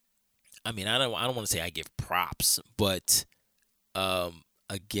 I mean, I don't want to say I give props, but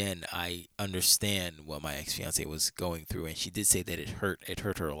again, I understand what my ex fiance was going through, and she did say that it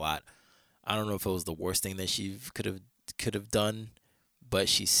hurt her a lot. I don't know if it was the worst thing that she could have done, but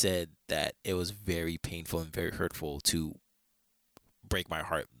she said that it was very painful and very hurtful to break my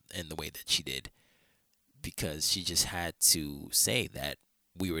heart in the way that she did, because she just had to say that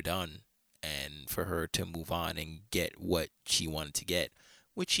we were done, and for her to move on and get what she wanted to get,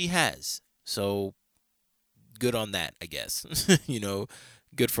 which she has. So good on that, I guess.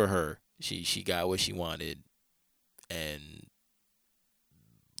 Good for her. She got what she wanted, and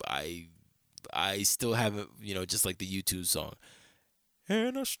I I still haven't, just like the YouTube song.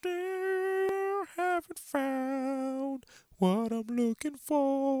 And I still haven't found what I'm looking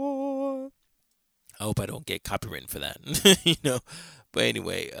for. I hope I don't get copywritten for that. But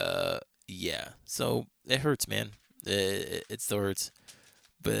anyway, yeah. So it hurts, man. It still hurts.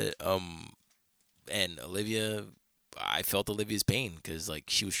 But and Olivia, I felt Olivia's pain, because like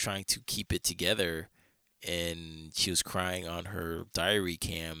she was trying to keep it together, and she was crying on her diary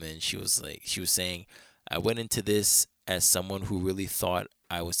cam, and she was saying, I went into this as someone who really thought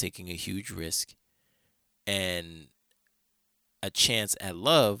I was taking a huge risk and a chance at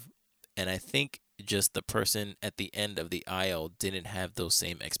love, and I think just the person at the end of the aisle didn't have those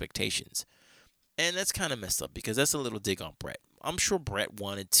same expectations. And that's kind of messed up, because that's a little dig on Brett. I'm sure Brett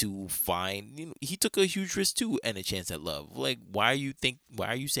wanted to find, he took a huge risk too and a chance at love. Like, why are you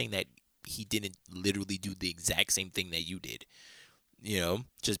saying that he didn't literally do the exact same thing that you did?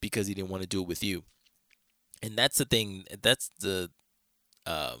 Just because he didn't want to do it with you. And that's the thing. That's the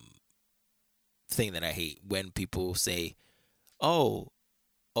um thing that I hate, when people say, "Oh,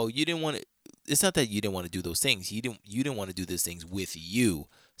 you didn't want to." It's not that you didn't want to do those things. You didn't want to do those things with you.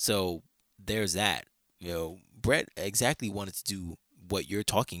 So there's that. Brett exactly wanted to do what you're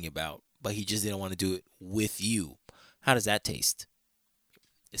talking about, but he just didn't want to do it with you. How does that taste?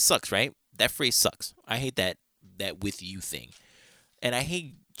 It sucks, right? That phrase sucks. I hate that with you thing. And I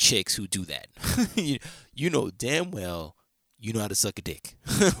hate chicks who do that. you know damn well you know how to suck a dick,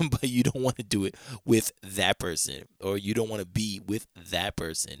 but you don't want to do it with that person, or you don't want to be with that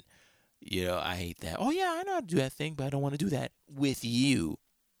person. I hate that. Oh yeah, I know how to do that thing, but I don't want to do that with you.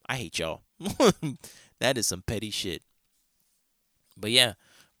 I hate y'all. That is some petty shit. But yeah,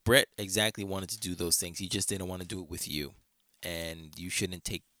 Brett exactly wanted to do those things. He just didn't want to do it with you, and you shouldn't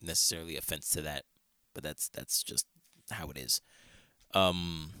take necessarily offense to that. But that's just how it is.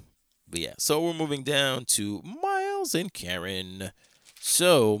 Um, but yeah, so we're moving down to Miles and Karen.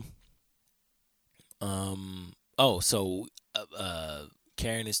 So, so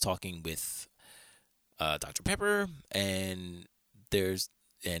Karen is talking with Dr. Pepper, and there's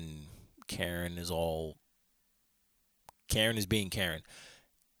and Karen is all Karen is being Karen,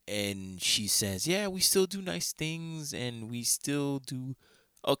 and she says, "Yeah, we still do nice things, and we still do."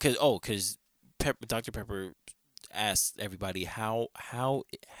 Cause Dr. Pepper asked everybody, how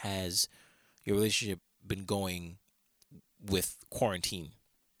has your relationship been going with quarantine?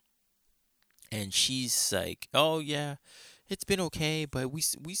 And she's like, "Oh yeah, it's been okay, but we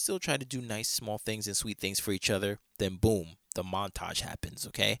still try to do nice small things and sweet things for each other." Then boom, the montage happens,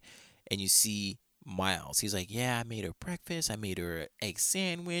 okay? And you see Miles. He's like, "Yeah, I made her breakfast. I made her an egg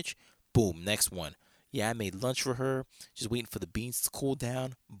sandwich." Boom, next one. "Yeah, I made lunch for her. Just waiting for the beans to cool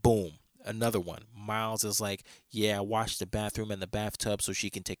down." Boom. Another one. Miles is like, yeah, wash the bathroom and the bathtub so she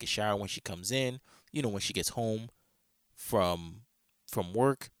can take a shower when she comes in. When she gets home from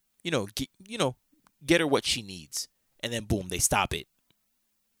work. Get her what she needs. And then boom, they stop it.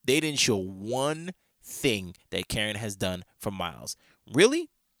 They didn't show one thing that Karen has done for Miles. Really?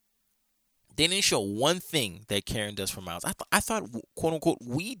 They didn't show one thing that Karen does for Miles. I thought, quote unquote,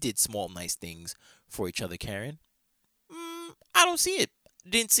 we did small, nice things for each other, Karen. I don't see it.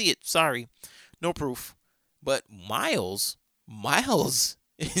 Didn't see it. Sorry. No proof. But Miles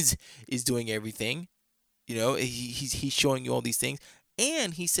is doing everything. He's showing you all these things.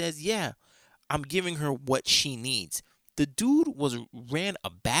 And he says, yeah, I'm giving her what she needs. The dude ran a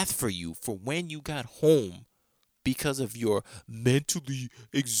bath for you for when you got home because of your mentally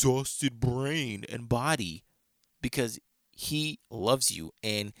exhausted brain and body, because he loves you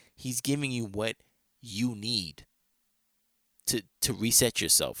and he's giving you what you need to reset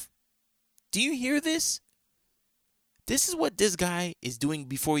yourself. Do you hear this? This is what this guy is doing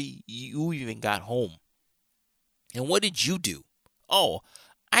before you even got home. And what did you do? Oh,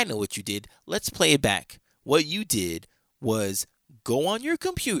 I know what you did. Let's play it back. What you did was go on your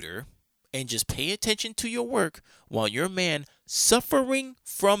computer and just pay attention to your work while your man, suffering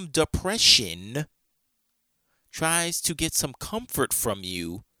from depression, tries to get some comfort from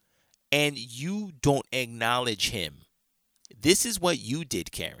you, and you don't acknowledge him. This is what you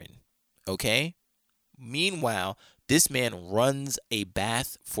did, Karen. Okay? Meanwhile, this man runs a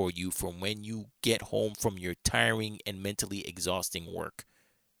bath for you from when you get home from your tiring and mentally exhausting work,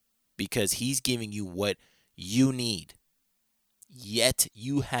 because he's giving you what you need. Yet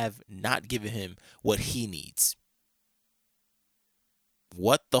you have not given him what he needs.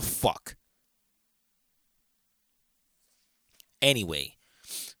 What the fuck? Anyway,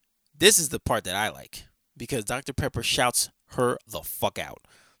 this is the part that I like, because Dr. Pepper shouts her the fuck out,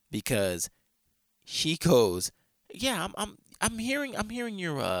 because she goes, "Yeah, I'm hearing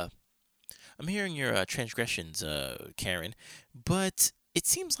your transgressions, Karen, but it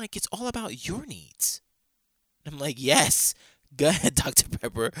seems like it's all about your needs." I'm like, "Yes, go ahead, Dr.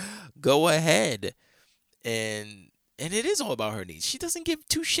 Pepper, go ahead." And it is all about her needs. She doesn't give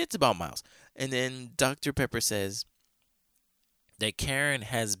two shits about Miles. And then Dr. Pepper says that Karen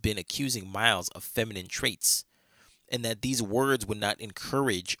has been accusing Miles of feminine traits, and that these words would not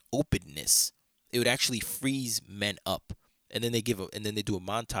encourage openness. It would actually freeze men up. And then they do a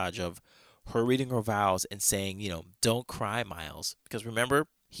montage of her reading her vows and saying, "Don't cry, Miles," because remember,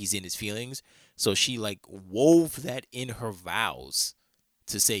 he's in his feelings. So she wove that in her vows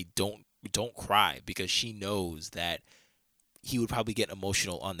to say don't cry, because she knows that he would probably get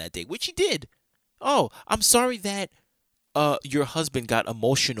emotional on that day, which he did. "Oh, I'm sorry that your husband got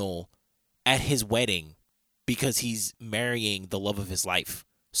emotional at his wedding because he's marrying the love of his life.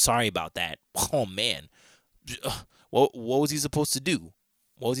 Sorry about that." Oh man. What was he supposed to do?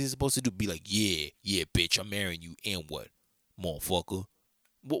 What was he supposed to do? Be like, "Yeah, bitch, I'm marrying you, and what, motherfucker?"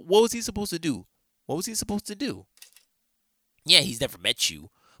 What was he supposed to do? What was he supposed to do? Yeah, he's never met you,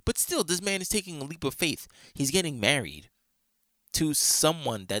 but still, this man is taking a leap of faith. He's getting married to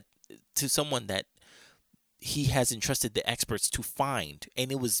someone that he has entrusted the experts to find,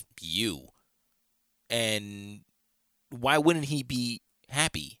 and it was you. And why wouldn't he be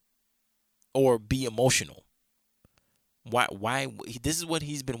happy or be emotional? Why this is what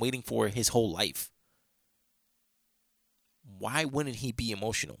he's been waiting for his whole life. Why wouldn't he be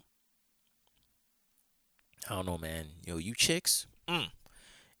emotional? I don't know, man. You chicks.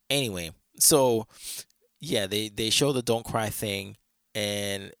 Anyway, so yeah, they show the don't cry thing,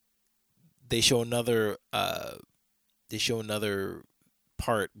 and they show another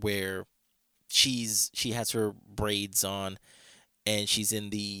part where she has her braids on, and she's in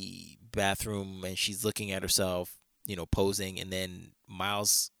the bathroom and she's looking at herself, posing, and then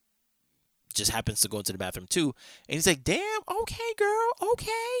Miles just happens to go into the bathroom too, and he's like, "Damn, okay, girl,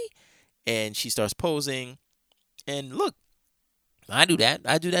 okay." And she starts posing, and look, I do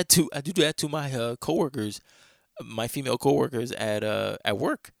that too. I do that to my coworkers, my female coworkers at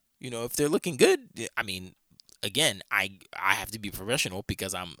work. If they're looking good, I mean, again, I have to be professional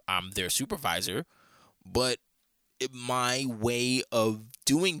because I'm their supervisor, but my way of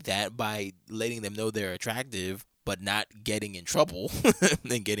doing that by letting them know they're attractive but not getting in trouble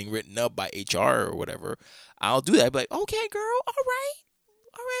and getting written up by HR or whatever, I'll do that. But "Okay, girl, all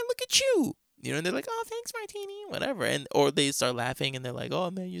right, look at you." And they're like, "Oh, thanks, Martini," whatever, or they start laughing and they're like, "Oh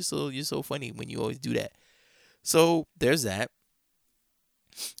man, you're so funny when you always do that." So there's that.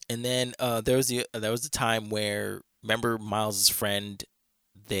 And then there was the time where, remember, Miles's friend,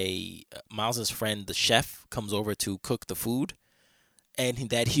 the chef, comes over to cook the food, and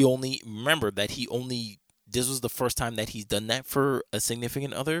that he only remember that he only this was the first time that he's done that for a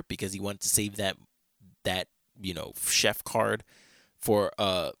significant other because he wanted to save that chef card for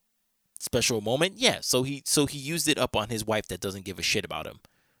a special moment. Yeah, so he used it up on his wife that doesn't give a shit about him.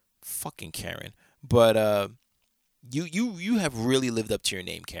 Fucking Karen. But you have really lived up to your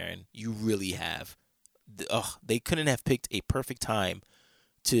name, Karen. You really have. They couldn't have picked a perfect time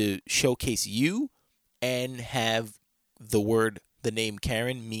to showcase you and have the name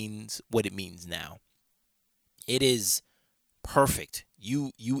Karen means what it means now. It is perfect.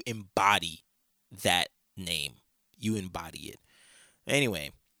 You embody that name. You embody it. Anyway,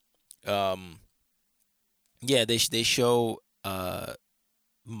 um, yeah, they show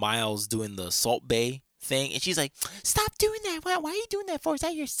Miles doing the Salt Bay thing, and she's like, "Stop doing that! Why are you doing that for? Is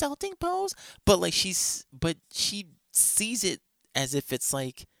that your salting pose?" But she sees it as if it's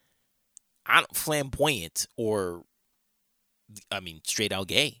like, I don't flamboyant or, I mean, straight out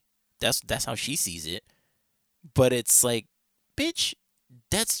gay. That's how she sees it. But it's like, bitch,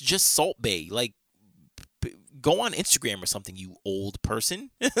 that's just Salt Bay. Like, go on Instagram or something, you old person.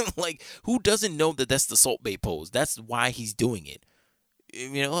 Like, who doesn't know that that's the Salt Bay pose? That's why he's doing it.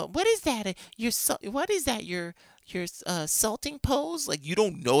 What is that? What is that? Your salting pose? Like, you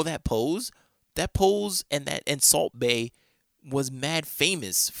don't know that pose? That pose and Salt Bay was mad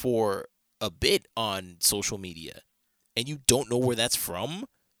famous for a bit on social media, and you don't know where that's from?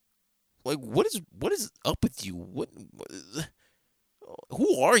 Like, what is up with you?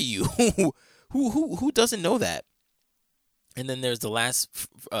 Who are you? Who doesn't know that? And then there's the last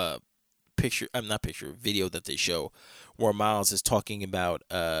video that they show where Miles is talking about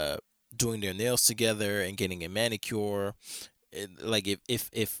doing their nails together and getting a manicure. Like,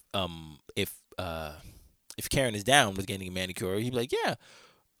 if Karen is down with getting a manicure, he'd be like, yeah,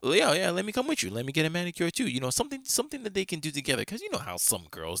 let me come with you. Let me get a manicure too. Something that they can do together. Because you know how some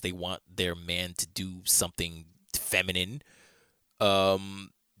girls, they want their man to do something feminine.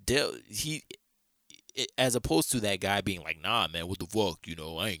 He As opposed to that guy being like, nah, man, what the fuck,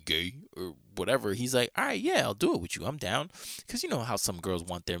 I ain't gay or whatever. He's like, all right, yeah, I'll do it with you. I'm down. Because you know how some girls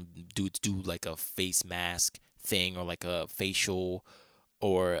want their dudes to do like a face mask thing or like a facial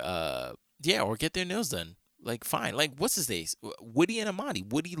or or get their nails done. Like, fine. Like, what's his name? Woody and Amani.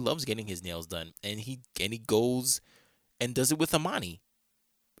 Woody loves getting his nails done, and he goes and does it with Amani,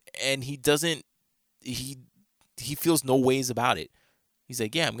 and he doesn't. He feels no ways about it. He's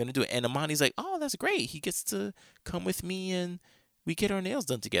like, yeah, I'm going to do it. And Amani's like, oh, that's great. He gets to come with me and we get our nails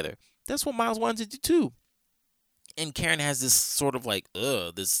done together. That's what Miles wanted to do too. And Karen has this sort of like,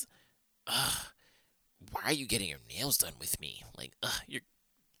 why are you getting your nails done with me? Like,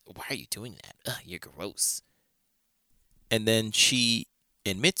 why are you doing that? You're gross. And then she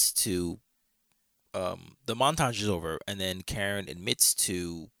admits to, the montage is over. And then Karen admits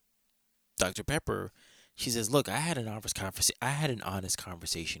to Dr. Pepper. She says, "Look, I had an honest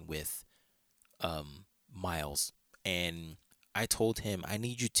conversation with Miles, and I told him I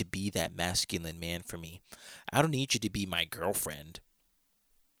need you to be that masculine man for me. I don't need you to be my girlfriend."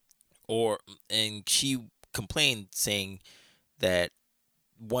 And she complained, saying that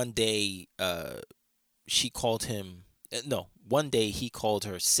one day she called him. No, one day he called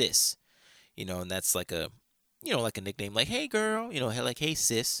her sis. And that's like a nickname, like, "Hey, girl," like, "Hey,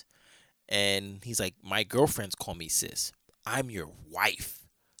 sis." And he's like, "My girlfriends call me sis. I'm your wife.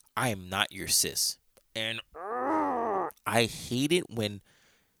 I am not your sis." And I hate it when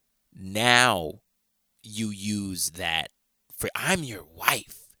now you use that for, "I'm your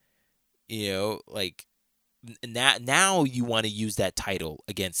wife." Like, now you want to use that title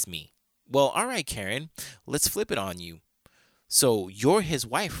against me. Well, all right, Karen, let's flip it on you. So you're his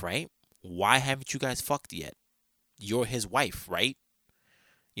wife, right? Why haven't you guys fucked yet? You're his wife, right?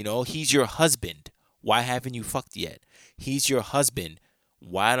 He's your husband. Why haven't you fucked yet? He's your husband.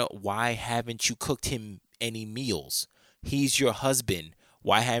 Why haven't you cooked him any meals? He's your husband.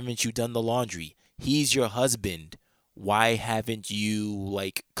 Why haven't you done the laundry? He's your husband. Why haven't you,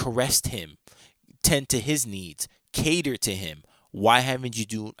 like, caressed him, tend to his needs, cater to him? Why haven't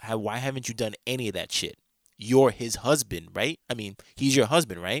you done any of that shit? You're his husband, right? I mean, he's your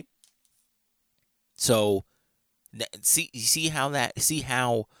husband, right? So see how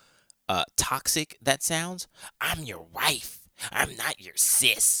toxic that sounds? "I'm your wife. I'm not your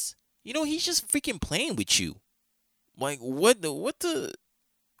sis." He's just freaking playing with you. Like, what the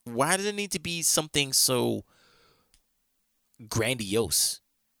why does it need to be something so grandiose?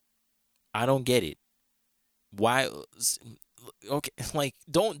 I don't get it. Why? Okay, like,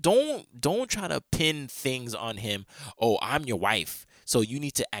 don't try to pin things on him. "Oh, I'm your wife, so you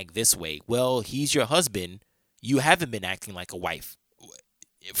need to act this way." Well, he's your husband. You haven't been acting like a wife.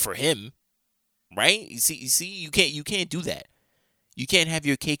 for him, right? You can't do that. You can't have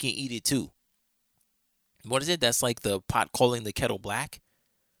your cake and eat it too. What is it? That's like the pot calling the kettle black.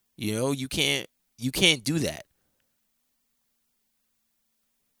 You can't do that.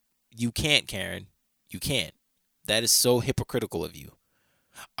 You can't, Karen. You can't. That is so hypocritical of you.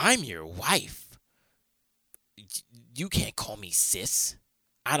 I'm your wife. You can't call me sis.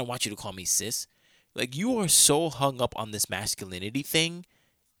 I don't want you to call me sis. Like, you are so hung up on this masculinity thing.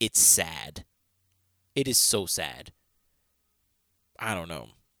 It's sad. It is so sad. I don't know.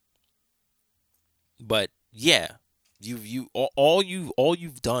 But yeah, all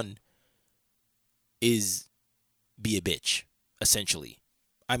you've done is be a bitch, essentially.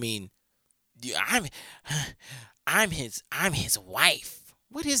 I mean, I'm I'm his wife.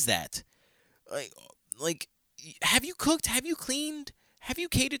 What is that? Like like have you cooked? Have you cleaned? Have you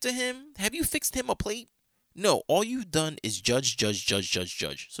catered to him? Have you fixed him a plate? No, all you've done is judge, judge, judge, judge,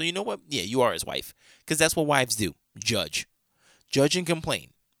 judge. So you know what? Yeah, you are his wife. Because that's what wives do. Judge. Judge and complain.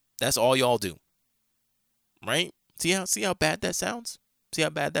 That's all y'all do. Right? See how bad that sounds? See how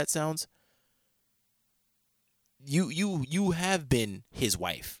bad that sounds? You have been his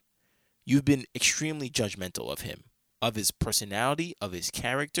wife. You've been extremely judgmental of him, of his personality, of his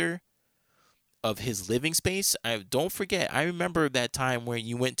character, of his living space. I don't forget. I remember that time where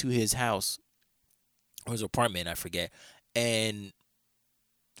you went to his house or his apartment, I forget, and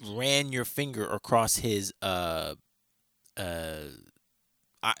ran your finger across his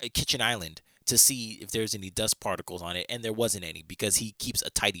kitchen island to see if there's any dust particles on it, and there wasn't any because he keeps a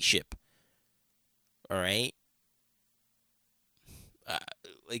tidy ship. All right, uh,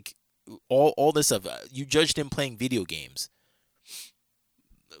 like all this stuff. You judged him playing video games.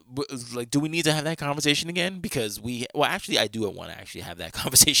 Like, do we need to have that conversation again? Because actually, I do want to actually have that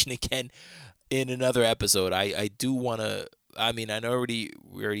conversation again in another episode. I do want to. I mean,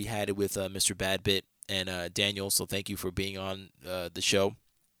 we already had it with Mr. Badbit and Daniel. So thank you for being on the show.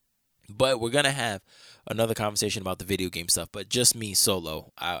 But we're gonna have another conversation about the video game stuff, but just me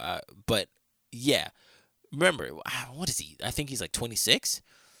solo. But yeah, remember, what is he? I think he's like 26.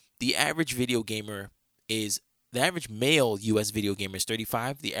 The average video gamer is the average male U.S. video gamer is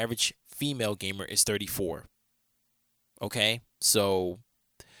 35. The average female gamer is 34. Okay, so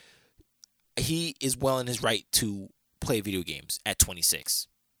he is well in his right to play video games at 26.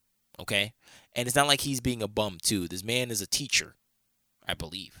 Okay, and it's not like he's being a bum too. This man is a teacher, I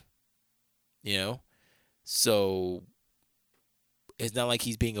believe. So it's not like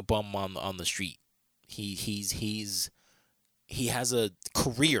he's being a bum on the street. He has a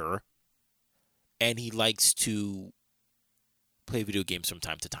career, and he likes to play video games from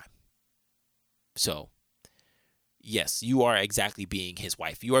time to time. So yes, you are exactly being his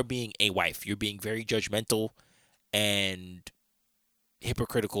wife. You are being a wife. You're being very judgmental and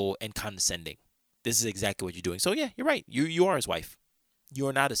hypocritical and condescending. This is exactly what you're doing. So yeah, you're right. You are his wife. You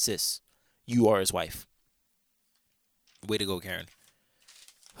are not a sis. You are his wife. Way to go, Karen.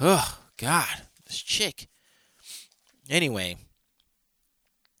 Oh, God. This chick. Anyway,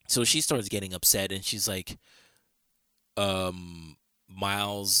 so she starts getting upset, and she's like,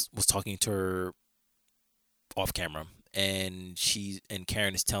 Miles was talking to her off camera, and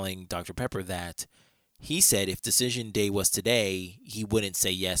Karen is telling Dr. Pepper that he said if decision day was today, he wouldn't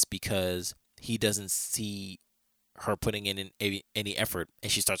say yes because he doesn't see her putting in any effort,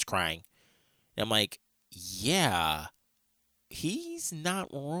 and she starts crying. And I'm like, yeah, he's not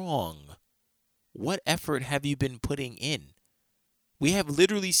wrong. What effort have you been putting in? We have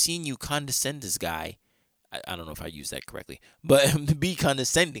literally seen you condescend this guy. I don't know if I used that correctly, but be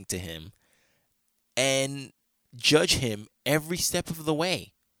condescending to him and judge him every step of the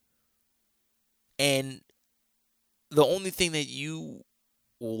way. And the only thing that you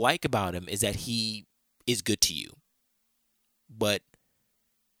like about him is that he is good to you. But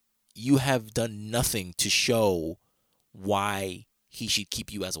you have done nothing to show why he should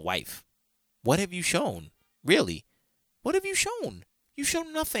keep you as a wife. What have you shown? Really? What have you shown? You've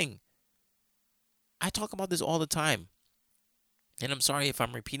shown nothing. I talk about this all the time. And I'm sorry if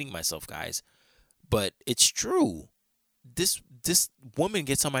I'm repeating myself, guys, but it's true. This woman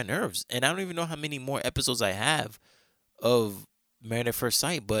gets on my nerves, and I don't even know how many more episodes I have of Married at First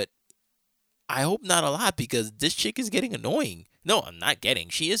Sight, but I hope not a lot because this chick is getting annoying. No, I'm not getting.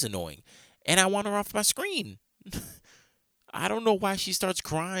 She is annoying. And I want her off my screen. I don't know why she starts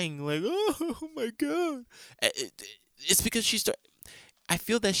crying like, oh my God. It's because I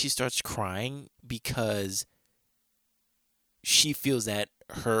feel that she starts crying because she feels that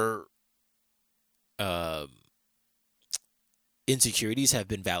her insecurities have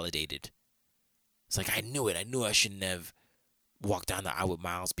been validated. It's like, I knew it. I knew I shouldn't have walk down the aisle with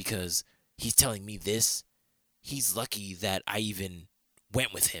Miles because he's telling me this. He's lucky that I even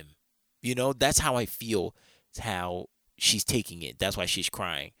went with him. That's how I feel. How she's taking it. That's why she's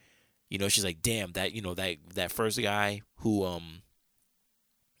crying. She's like, damn, that first guy who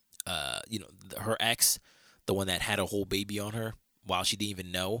her ex, the one that had a whole baby on her while she didn't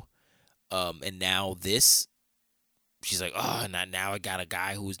even know. And now this, she's like, oh, now I got a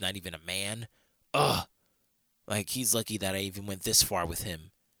guy who's not even a man. Ugh. Like, he's lucky that I even went this far with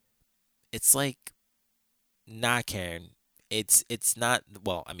him. It's like, nah, Karen. It's not,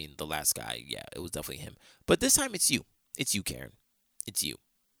 well, I mean, the last guy, yeah, it was definitely him. But this time it's you. It's you, Karen. It's you.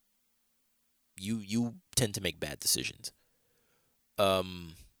 You tend to make bad decisions.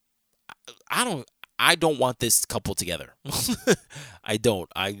 Um, I don't want this couple together. I don't.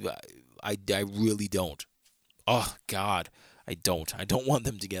 I really don't. Oh God, I don't. I don't want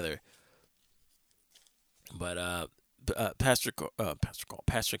them together. But Pastor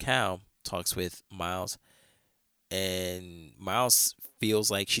Cal talks with Miles, and Miles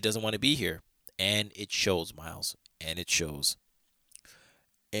feels like she doesn't want to be here, and it shows, Miles, and it shows.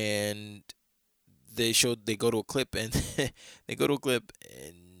 And they go to a clip, and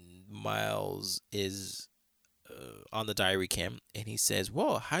Miles is on the diary cam, and he says,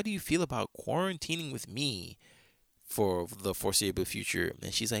 "Well, how do you feel about quarantining with me for the foreseeable future?"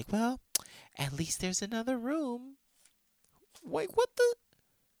 And she's like, "Well, at least there's another room." Wait, what the?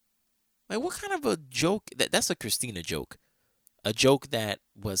 Like, what kind of a joke? That's a Christina joke. A joke that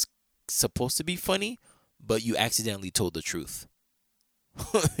was supposed to be funny, but you accidentally told the truth.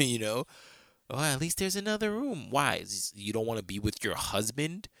 you know? Oh, at least there's another room. Why? You don't want to be with your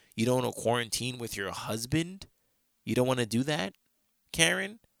husband? You don't want to quarantine with your husband? You don't want to do that,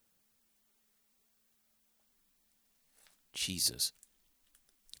 Karen? Jesus.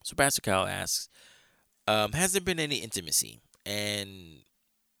 So Pastor Kyle asks, has there been any intimacy? And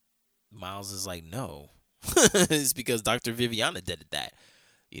Miles is like, no. It's because Dr. Viviana did that.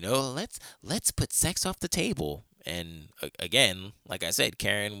 Let's put sex off the table. And again, like I said,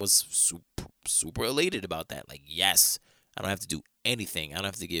 Karen was super elated about that. Like, yes, I don't have to do anything. I don't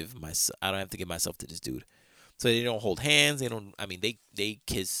have to give myself to this dude. So they don't hold hands. They don't. I mean, they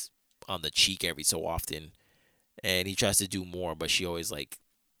kiss on the cheek every so often, and he tries to do more, but she always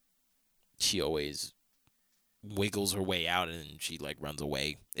wiggles her way out, and she like runs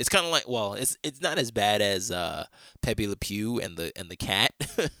away. It's kind of like, well, it's not as bad as Pepe Le Pew and the cat,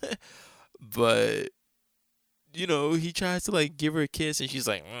 but he tries to like give her a kiss, and she's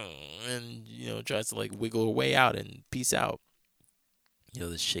like, and tries to like wiggle her way out and peace out.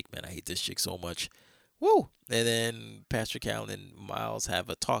 This chick, man, I hate this chick so much. Woo! And then Pastor Cal and Miles have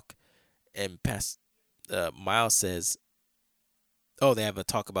a talk, and Miles says, "Oh, they have a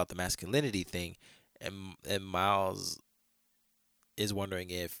talk about the masculinity thing," and Miles is wondering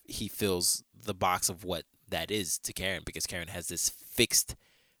if he fills the box of what that is to Karen, because Karen has this fixed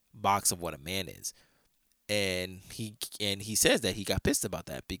box of what a man is. And he says that he got pissed about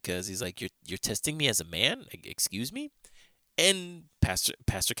that because he's like, you're testing me as a man? Excuse me? And Pastor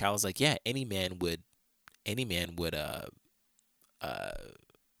Cal is like, yeah, any man would be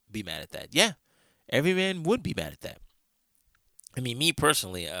mad at that. Yeah, every man would be mad at that. I mean, me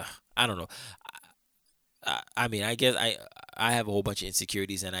personally, I don't know. I mean, I guess I have a whole bunch of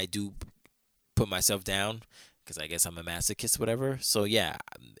insecurities, and I do put myself down because I guess I'm a masochist, whatever. So yeah,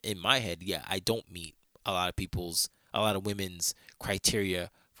 in my head, yeah, I don't meet a lot of women's criteria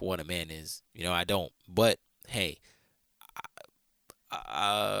for what a man is. I don't. But hey,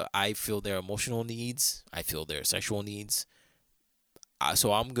 I feel their emotional needs. I feel their sexual needs.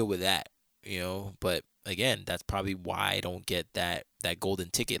 So I'm good with that. But again, that's probably why I don't get that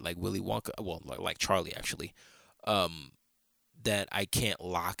golden ticket like Willy Wonka. Well, like Charlie actually. That I can't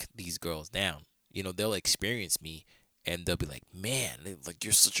lock these girls down. They'll experience me, and they'll be like, man, like,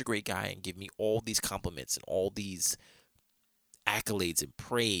 you're such a great guy, and give me all these compliments and all these accolades and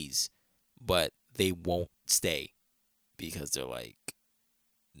praise, but they won't stay because they're like,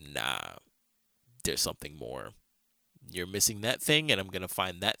 nah, there's something more. You're missing that thing, and I'm going to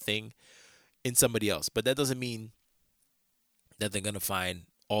find that thing in somebody else. But that doesn't mean that they're going to find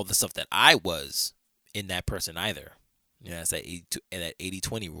all the stuff that I was in that person either. That's that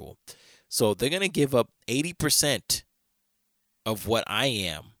 80-20 rule. So they're going to give up 80% of what I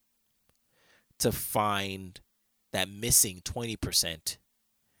am to find that missing 20%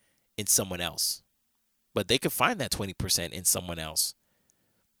 in someone else. But they could find that 20% in someone else,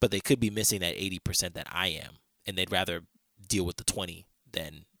 but they could be missing that 80% that I am, and they'd rather deal with the 20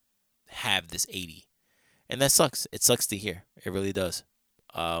 than have this 80. And that sucks. It sucks to hear. It really does.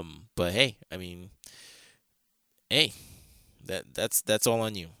 But hey, I mean, hey, That's all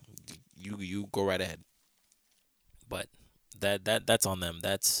on you. You go right ahead. But that's on them.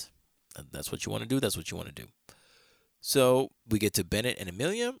 That's what you want to do. That's what you want to do. So we get to Bennett and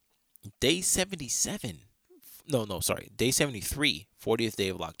Amelia. Day 77. No, sorry. Day 73, 40th day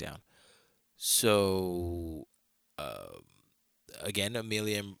of lockdown. So, uh, again,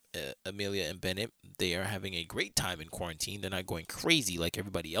 Amelia and Bennett, they are having a great time in quarantine. They're not going crazy like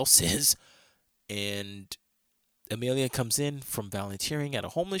everybody else is. And Amelia comes in from volunteering at a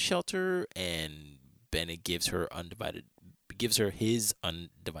homeless shelter, and Bennett gives her his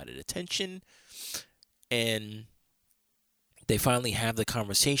undivided attention, and they finally have the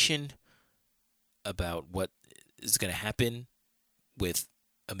conversation about what is going to happen with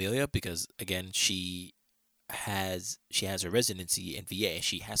Amelia, because again she has her residency in VA, and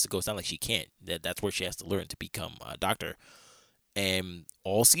she has to go. It's not like she can't. That's where she has to learn to become a doctor. And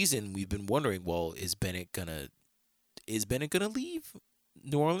all season we've been wondering, well, is Bennett gonna leave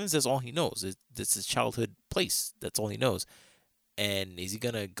New Orleans? That's all he knows. This is childhood place. That's all he knows. And is he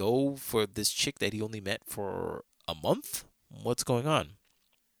gonna go for this chick that he only met for a month? What's going on?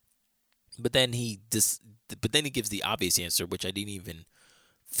 But then he gives the obvious answer, which I didn't even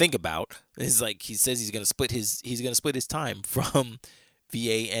think about. It's like he says he's gonna split his time from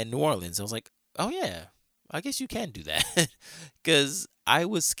VA and New Orleans. I was like, oh yeah, I guess you can do that, because I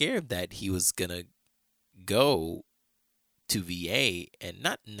was scared that he was gonna go to VA and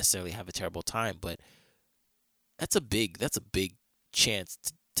not necessarily have a terrible time, but that's a big chance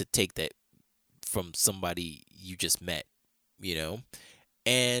to take that from somebody you just met, you know?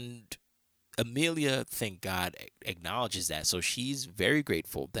 And Amelia, thank God, acknowledges that. So she's very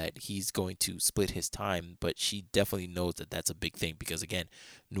grateful that he's going to split his time, but she definitely knows that that's a big thing because, again,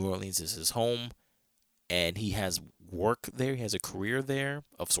 New Orleans is his home and he has work there. He has a career there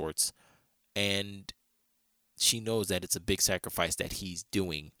of sorts. And she knows that it's a big sacrifice that he's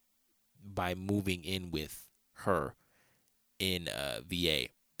doing by moving in with her in VA.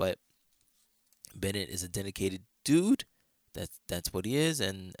 But Bennett is a dedicated dude. That's what he is,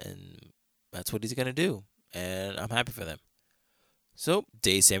 and that's what he's gonna do. And I'm happy for them. So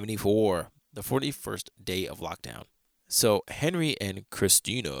day 74, the 41st day of lockdown. So Henry and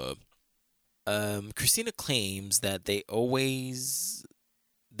Christina. Christina claims that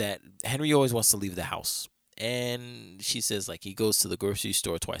that Henry always wants to leave the house. And she says, like, he goes to the grocery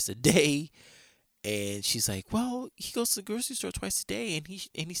store twice a day. And she's like, well, he goes to the grocery store twice a day, and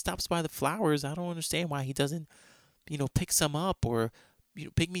he stops by the flowers. I don't understand why he doesn't, pick some up, or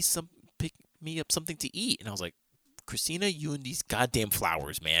pick me up something to eat. And I was like, Christina, you and these goddamn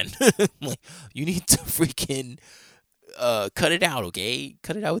flowers, man. Like, you need to freaking cut it out, okay?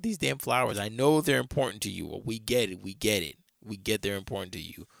 Cut it out with these damn flowers. I know they're important to you. Well, we get it. We get they're important to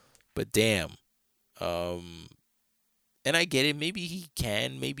you. But damn. And I get it. Maybe he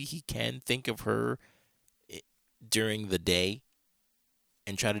can think of her during the day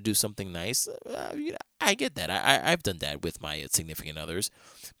and try to do something nice. I get that. I've done that with my significant others.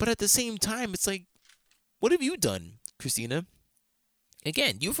 But at the same time, it's like, what have you done, Christina?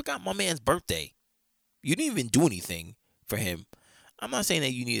 Again, you forgot my man's birthday. You didn't even do anything for him. I'm not saying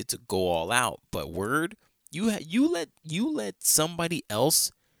that you needed to go all out, but word, you let somebody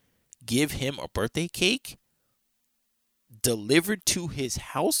else give him a birthday cake delivered to his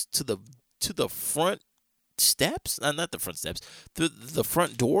house, to the front steps, not the front steps, the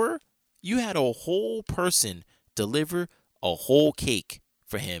front door. You had a whole person deliver a whole cake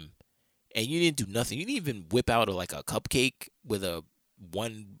for him, and you didn't do nothing. You didn't even whip out a cupcake with a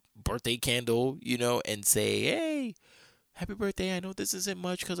one birthday candle, and say, hey, happy birthday. I know this isn't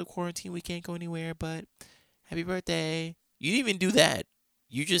much because of quarantine, we can't go anywhere, but happy birthday. You didn't even do that.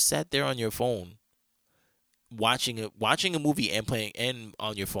 You just sat there on your phone watching a movie and playing and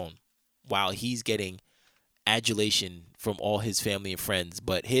on your phone while he's getting adulation from all his family and friends.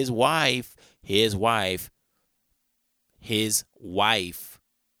 But his wife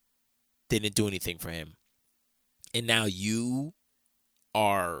didn't do anything for him. And now you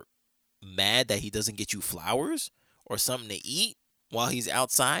are mad that he doesn't get you flowers or something to eat while he's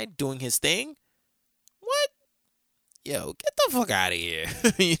outside doing his thing? What? Yo, get the fuck out of here.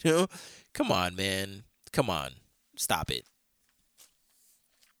 Come on, man. Come on. Stop it.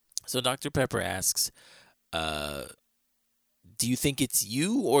 So Dr. Pepper asks, do you think it's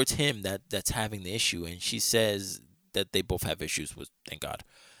you or it's him that's having the issue? And she says that they both have issues with, thank God.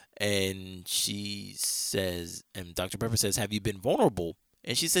 And she says, and Dr. Pepper says, have you been vulnerable?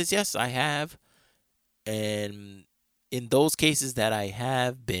 And she says, yes, I have. And in those cases that I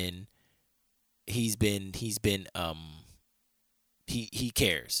have been, he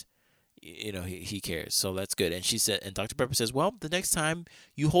cares. he cares. So that's good. And she said, and Dr. Pepper says, well, the next time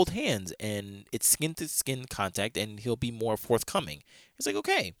you hold hands and it's skin to skin contact, and he'll be more forthcoming. It's like,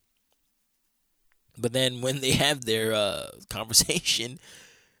 okay. But then when they have their conversation,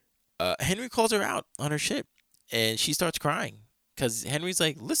 Henry calls her out on her shit, and she starts crying because Henry's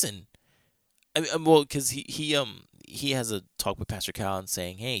like, listen, well, because he has a talk with Pastor Cal and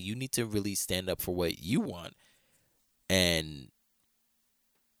saying, hey, you need to really stand up for what you want, and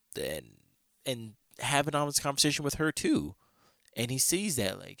and and have an honest conversation with her too. And he sees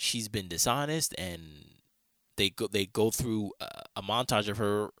that like she's been dishonest, and they go through a montage of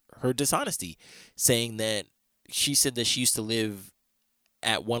her dishonesty, saying that she said that she used to live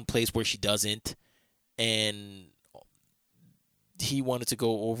at one place where she doesn't, and he wanted to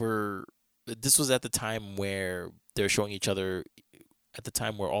go over. This was at the time where they're showing each other, at the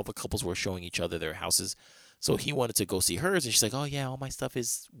time where all the couples were showing each other their houses. So he wanted to go see hers, and she's like, "Oh yeah, all my stuff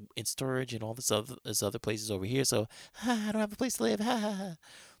is in storage, and all this other places over here. So I don't have a place to live." I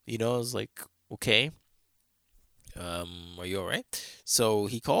was like, "Okay, are you all right?" So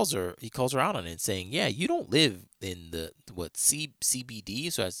he calls her out on it, saying, "Yeah, you don't live in the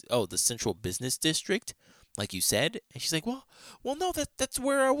CBD, so the Central Business District, like you said." And she's like, "Well, no, that's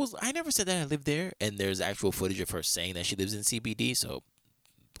where I was. I never said that I lived there." And there's actual footage of her saying that she lives in CBD. So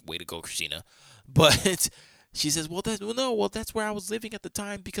way to go, Christina. But she says, that's where I was living at the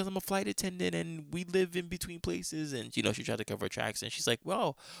time because I'm a flight attendant and we live in between places." And she tried to cover her tracks, and she's like,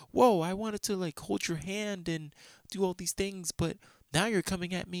 "Well, whoa, I wanted to like hold your hand and do all these things, but now you're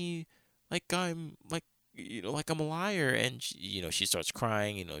coming at me like I'm like I'm a liar." And she starts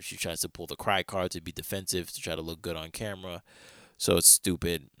crying. She tries to pull the cry card to be defensive to try to look good on camera. So it's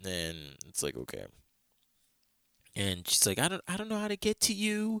stupid, and it's like, okay. And she's like, I don't know how to get to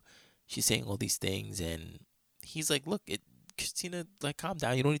you. She's saying all these things, and he's like, "Look, Christina, like, calm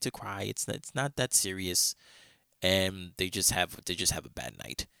down. You don't need to cry. It's not that serious." And they just have a bad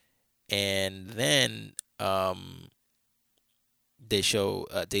night. And then they show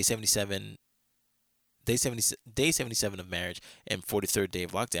day 77 of marriage and 43rd day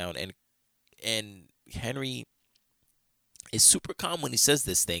of lockdown, and Henry is super calm when he says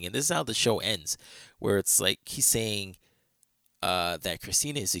this thing, and this is how the show ends, where it's like he's saying that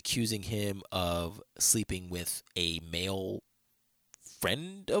Christina is accusing him of sleeping with a male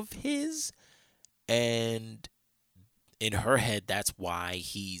friend of his, and in her head, that's why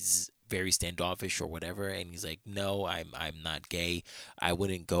he's very standoffish or whatever. And he's like, "No, I'm not gay. I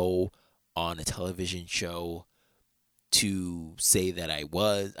wouldn't go on a television show to say that I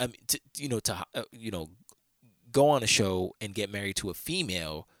was. I mean, to go on a show and get married to a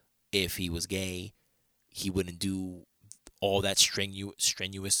female. If he was gay, he wouldn't do all that strenuous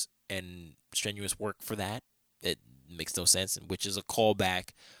work for that. It makes no sense, which is a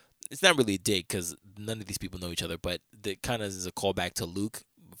callback. It's not really a dig because none of these people know each other, but it kind of is a callback to Luke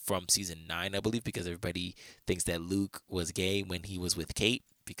from season 9, I believe, because everybody thinks that Luke was gay when he was with Kate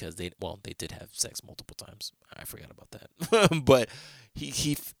because they did have sex multiple times. I forgot about that, but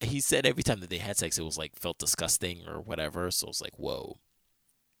he said every time that they had sex, it was like felt disgusting or whatever. So it's like, whoa.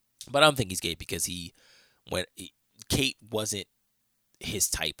 But I don't think he's gay because Kate wasn't his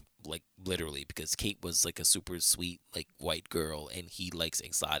type, like literally, because Kate was like a super sweet like white girl, and he likes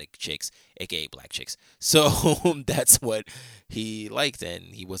exotic chicks, aka black chicks. So that's what he liked,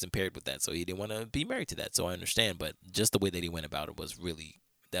 and he wasn't paired with that, so he didn't want to be married to that. So I understand, but just the way that he went about it was really,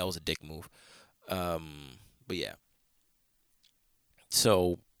 that was a dick move. But yeah.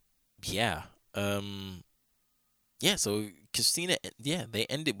 So yeah. Yeah, so Christina, yeah, they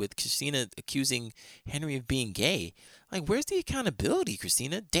ended with Christina accusing Henry of being gay. Like, where's the accountability,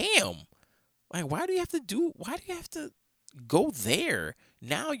 Christina? Damn. Like, why do you have to go there?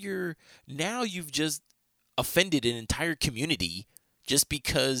 Now you've just offended an entire community just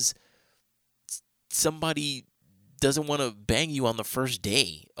because somebody doesn't want to bang you on the first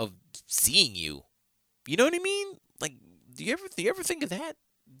day of seeing you. You know what I mean? Like, do you ever think of that?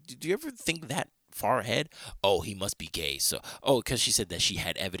 Do you ever think that far ahead? Oh, he must be gay. So, because she said that she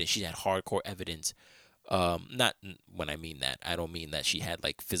had evidence. She had hardcore evidence. Not when I mean that, I don't mean that she had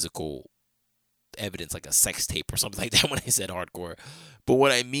like physical evidence, like a sex tape or something like that. When I said hardcore, but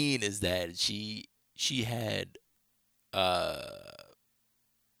what I mean is that she had I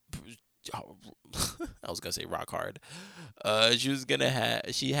was gonna say rock hard.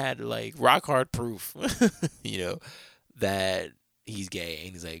 She had like rock hard proof, that he's gay,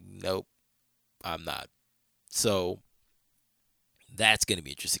 and he's like, nope, I'm not. So that's gonna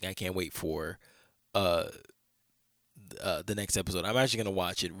be interesting. I can't wait for uh, the next episode. I'm actually gonna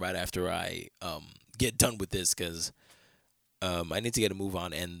watch it right after I get done with this because I need to get a move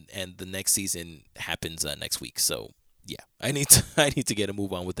on, and the next season happens next week. So yeah, I need to I need to get a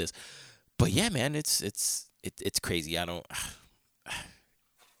move on with this. But yeah, man, it's crazy. I don't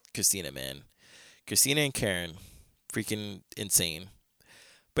Christina, man, Christina and Karen, freaking insane.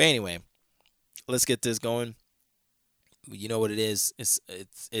 But anyway, let's get this going. You know what it is? It's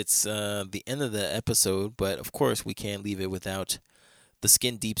the end of the episode, but of course we can't leave it without the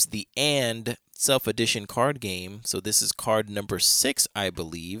Skin Deeps the and self edition card game. So this is card number 6, I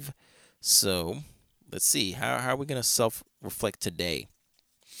believe. So let's see how are we gonna self reflect today.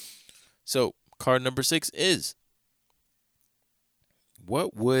 So card number 6 is,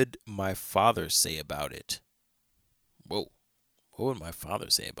 what would my father say about it? Whoa, what would my father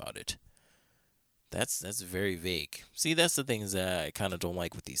say about it? That's very vague. See, that's the things that I kind of don't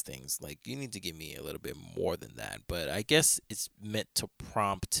like with these things. Like, you need to give me a little bit more than that. But I guess it's meant to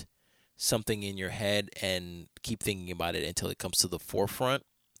prompt something in your head and keep thinking about it until it comes to the forefront,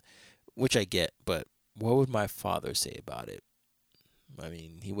 which I get. But what would my father say about it? I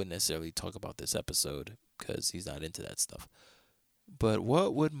mean, he wouldn't necessarily talk about this episode because he's not into that stuff. But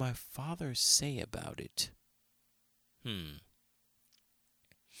what would my father say about it?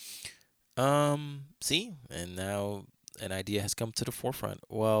 See, and now an idea has come to the forefront.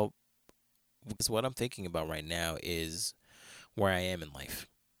 Well, because what I'm thinking about right now is where I am in life.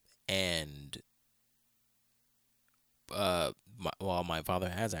 And my father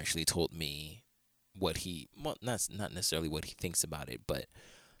has actually told me what not necessarily what he thinks about it, but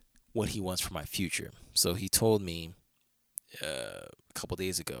what he wants for my future. So he told me a couple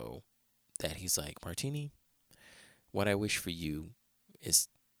days ago that he's like, Martini, what I wish for you is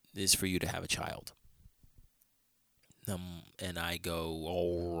for you to have a child. And I go,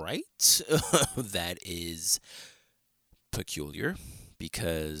 all right, that is peculiar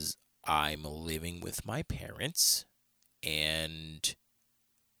because I'm living with my parents and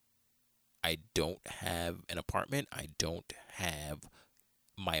I don't have an apartment. I don't have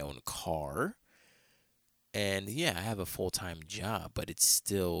my own car. And yeah, I have a full-time job, but it's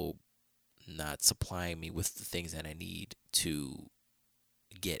still not supplying me with the things that I need to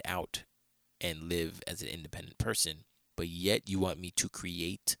get out and live as an independent person. But yet you want me to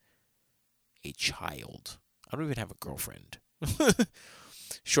create a child. I don't even have a girlfriend.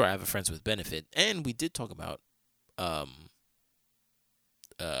 Sure, I have a friends with benefit, and we did talk about the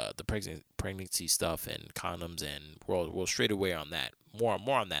pregnancy stuff and condoms, and we'll straight away on that. More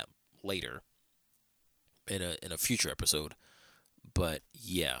on that later in a future episode. But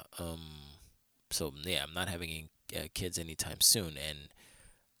yeah, so yeah, I'm not having any kids anytime soon, and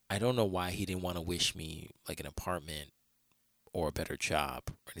I don't know why he didn't want to wish me like an apartment or a better job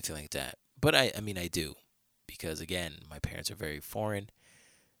or anything like that. But I mean, I do, because again, my parents are very foreign.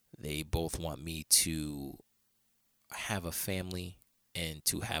 They both want me to have a family and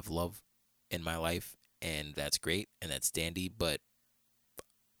to have love in my life, and that's great and that's dandy, but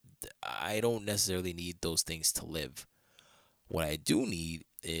I don't necessarily need those things to live. What I do need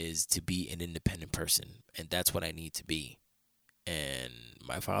is to be an independent person, and that's what I need to be. And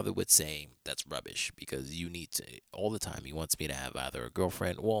my father would say that's rubbish because you need to, all the time he wants me to have either a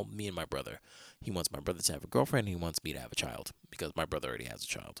girlfriend, well, me and my brother. He wants my brother to have a girlfriend, he wants me to have a child because my brother already has a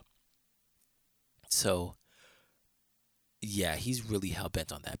child. So, yeah, he's really hell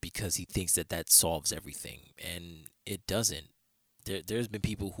bent on that because he thinks that that solves everything, and it doesn't. There's been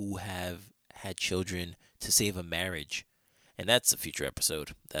people who have had children to save a marriage, and that's a future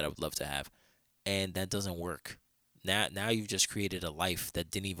episode that I would love to have, and that doesn't work. Now you've just created a life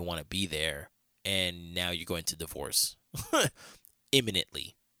that didn't even want to be there, and now you're going to divorce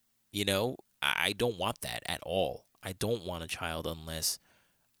imminently. You know, I don't want that at all. I don't want a child unless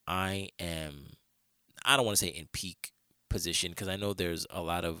I am, I don't want to say in peak position, because I know there's a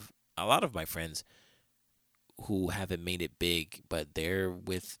lot of my friends who haven't made it big, but they're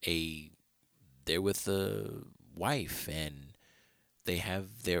with a wife and they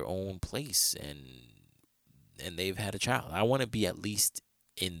have their own place, and they've had a child. I want to be at least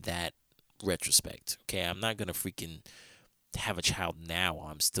in that retrospect. Okay, I'm not gonna freaking have a child now while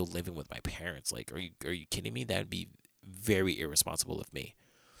I'm still living with my parents. Like, are you kidding me? That'd be very irresponsible of me.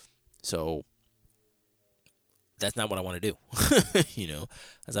 So that's not what I want to do. That's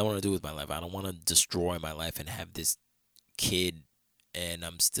not what I want to do with my life. I don't want to destroy my life and have this kid, and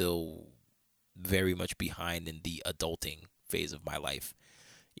I'm still very much behind in the adulting phase of my life.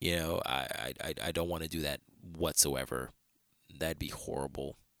 I don't want to do that whatsoever. That'd be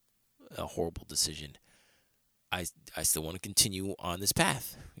horrible, a horrible decision. I still want to continue on this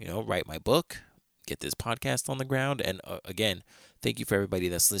path. Write my book, get this podcast on the ground, and again, thank you for everybody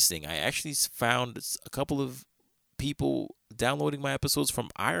that's listening. I actually found a couple of people downloading my episodes from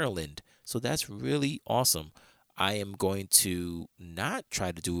Ireland. So that's really awesome. I am going to not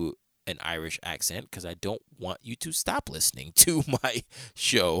try to do an Irish accent because I don't want you to stop listening to my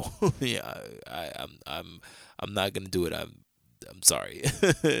show. Yeah, I'm not gonna do it. I'm sorry,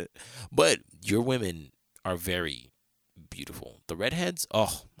 but your women are very beautiful. The redheads,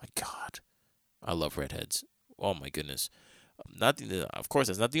 oh my God, I love redheads. Oh my goodness. Of course,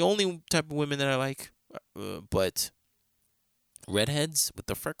 that's not the only type of women that I like, but redheads with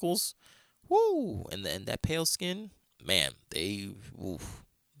the freckles, woo, and that pale skin, man, they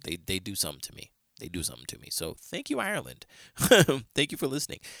do something to me. They do something to me. So thank you, Ireland. Thank you for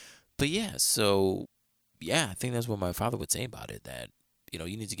listening. But yeah, so yeah, I think that's what my father would say about it. That you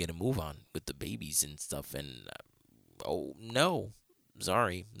need to get a move on with the babies and stuff. And oh no,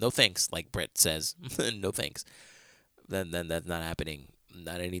 sorry, no thanks. Like Brett says, no thanks. Then that's not happening.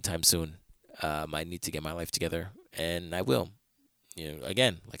 Not anytime soon. I need to get my life together, and I will.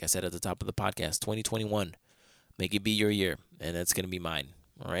 Again, like I said at the top of the podcast, 2021, make it be your year, and it's gonna be mine.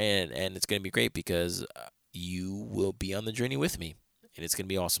 All right, and it's gonna be great because you will be on the journey with me, and it's gonna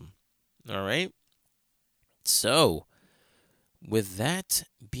be awesome. All right. So, with that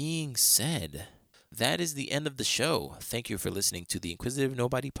being said, that is the end of the show. Thank you for listening to the Inquisitive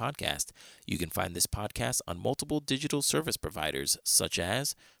Nobody podcast. You can find this podcast on multiple digital service providers such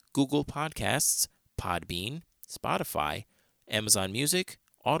as Google Podcasts, Podbean, Spotify, Amazon Music,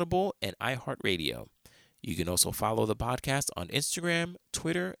 Audible, and iHeartRadio. You can also follow the podcast on Instagram,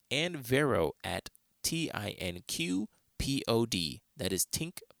 Twitter, and Vero at TINQPOD. That is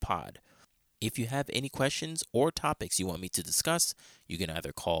Tink Pod. If you have any questions or topics you want me to discuss, you can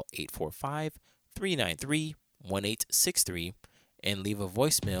either call 845-393-1863 and leave a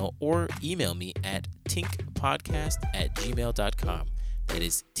voicemail or email me at tinkpodcast@gmail.com. That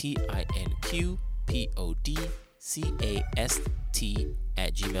is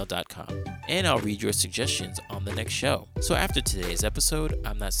TINQPODCAST@gmail.com. And I'll read your suggestions on the next show. So after today's episode,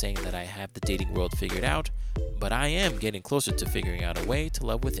 I'm not saying that I have the dating world figured out, but I am getting closer to figuring out a way to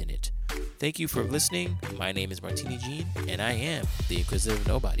love within it. Thank you for listening. My name is Martini Jean, and I am the Inquisitive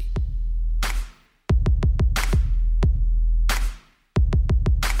Nobody.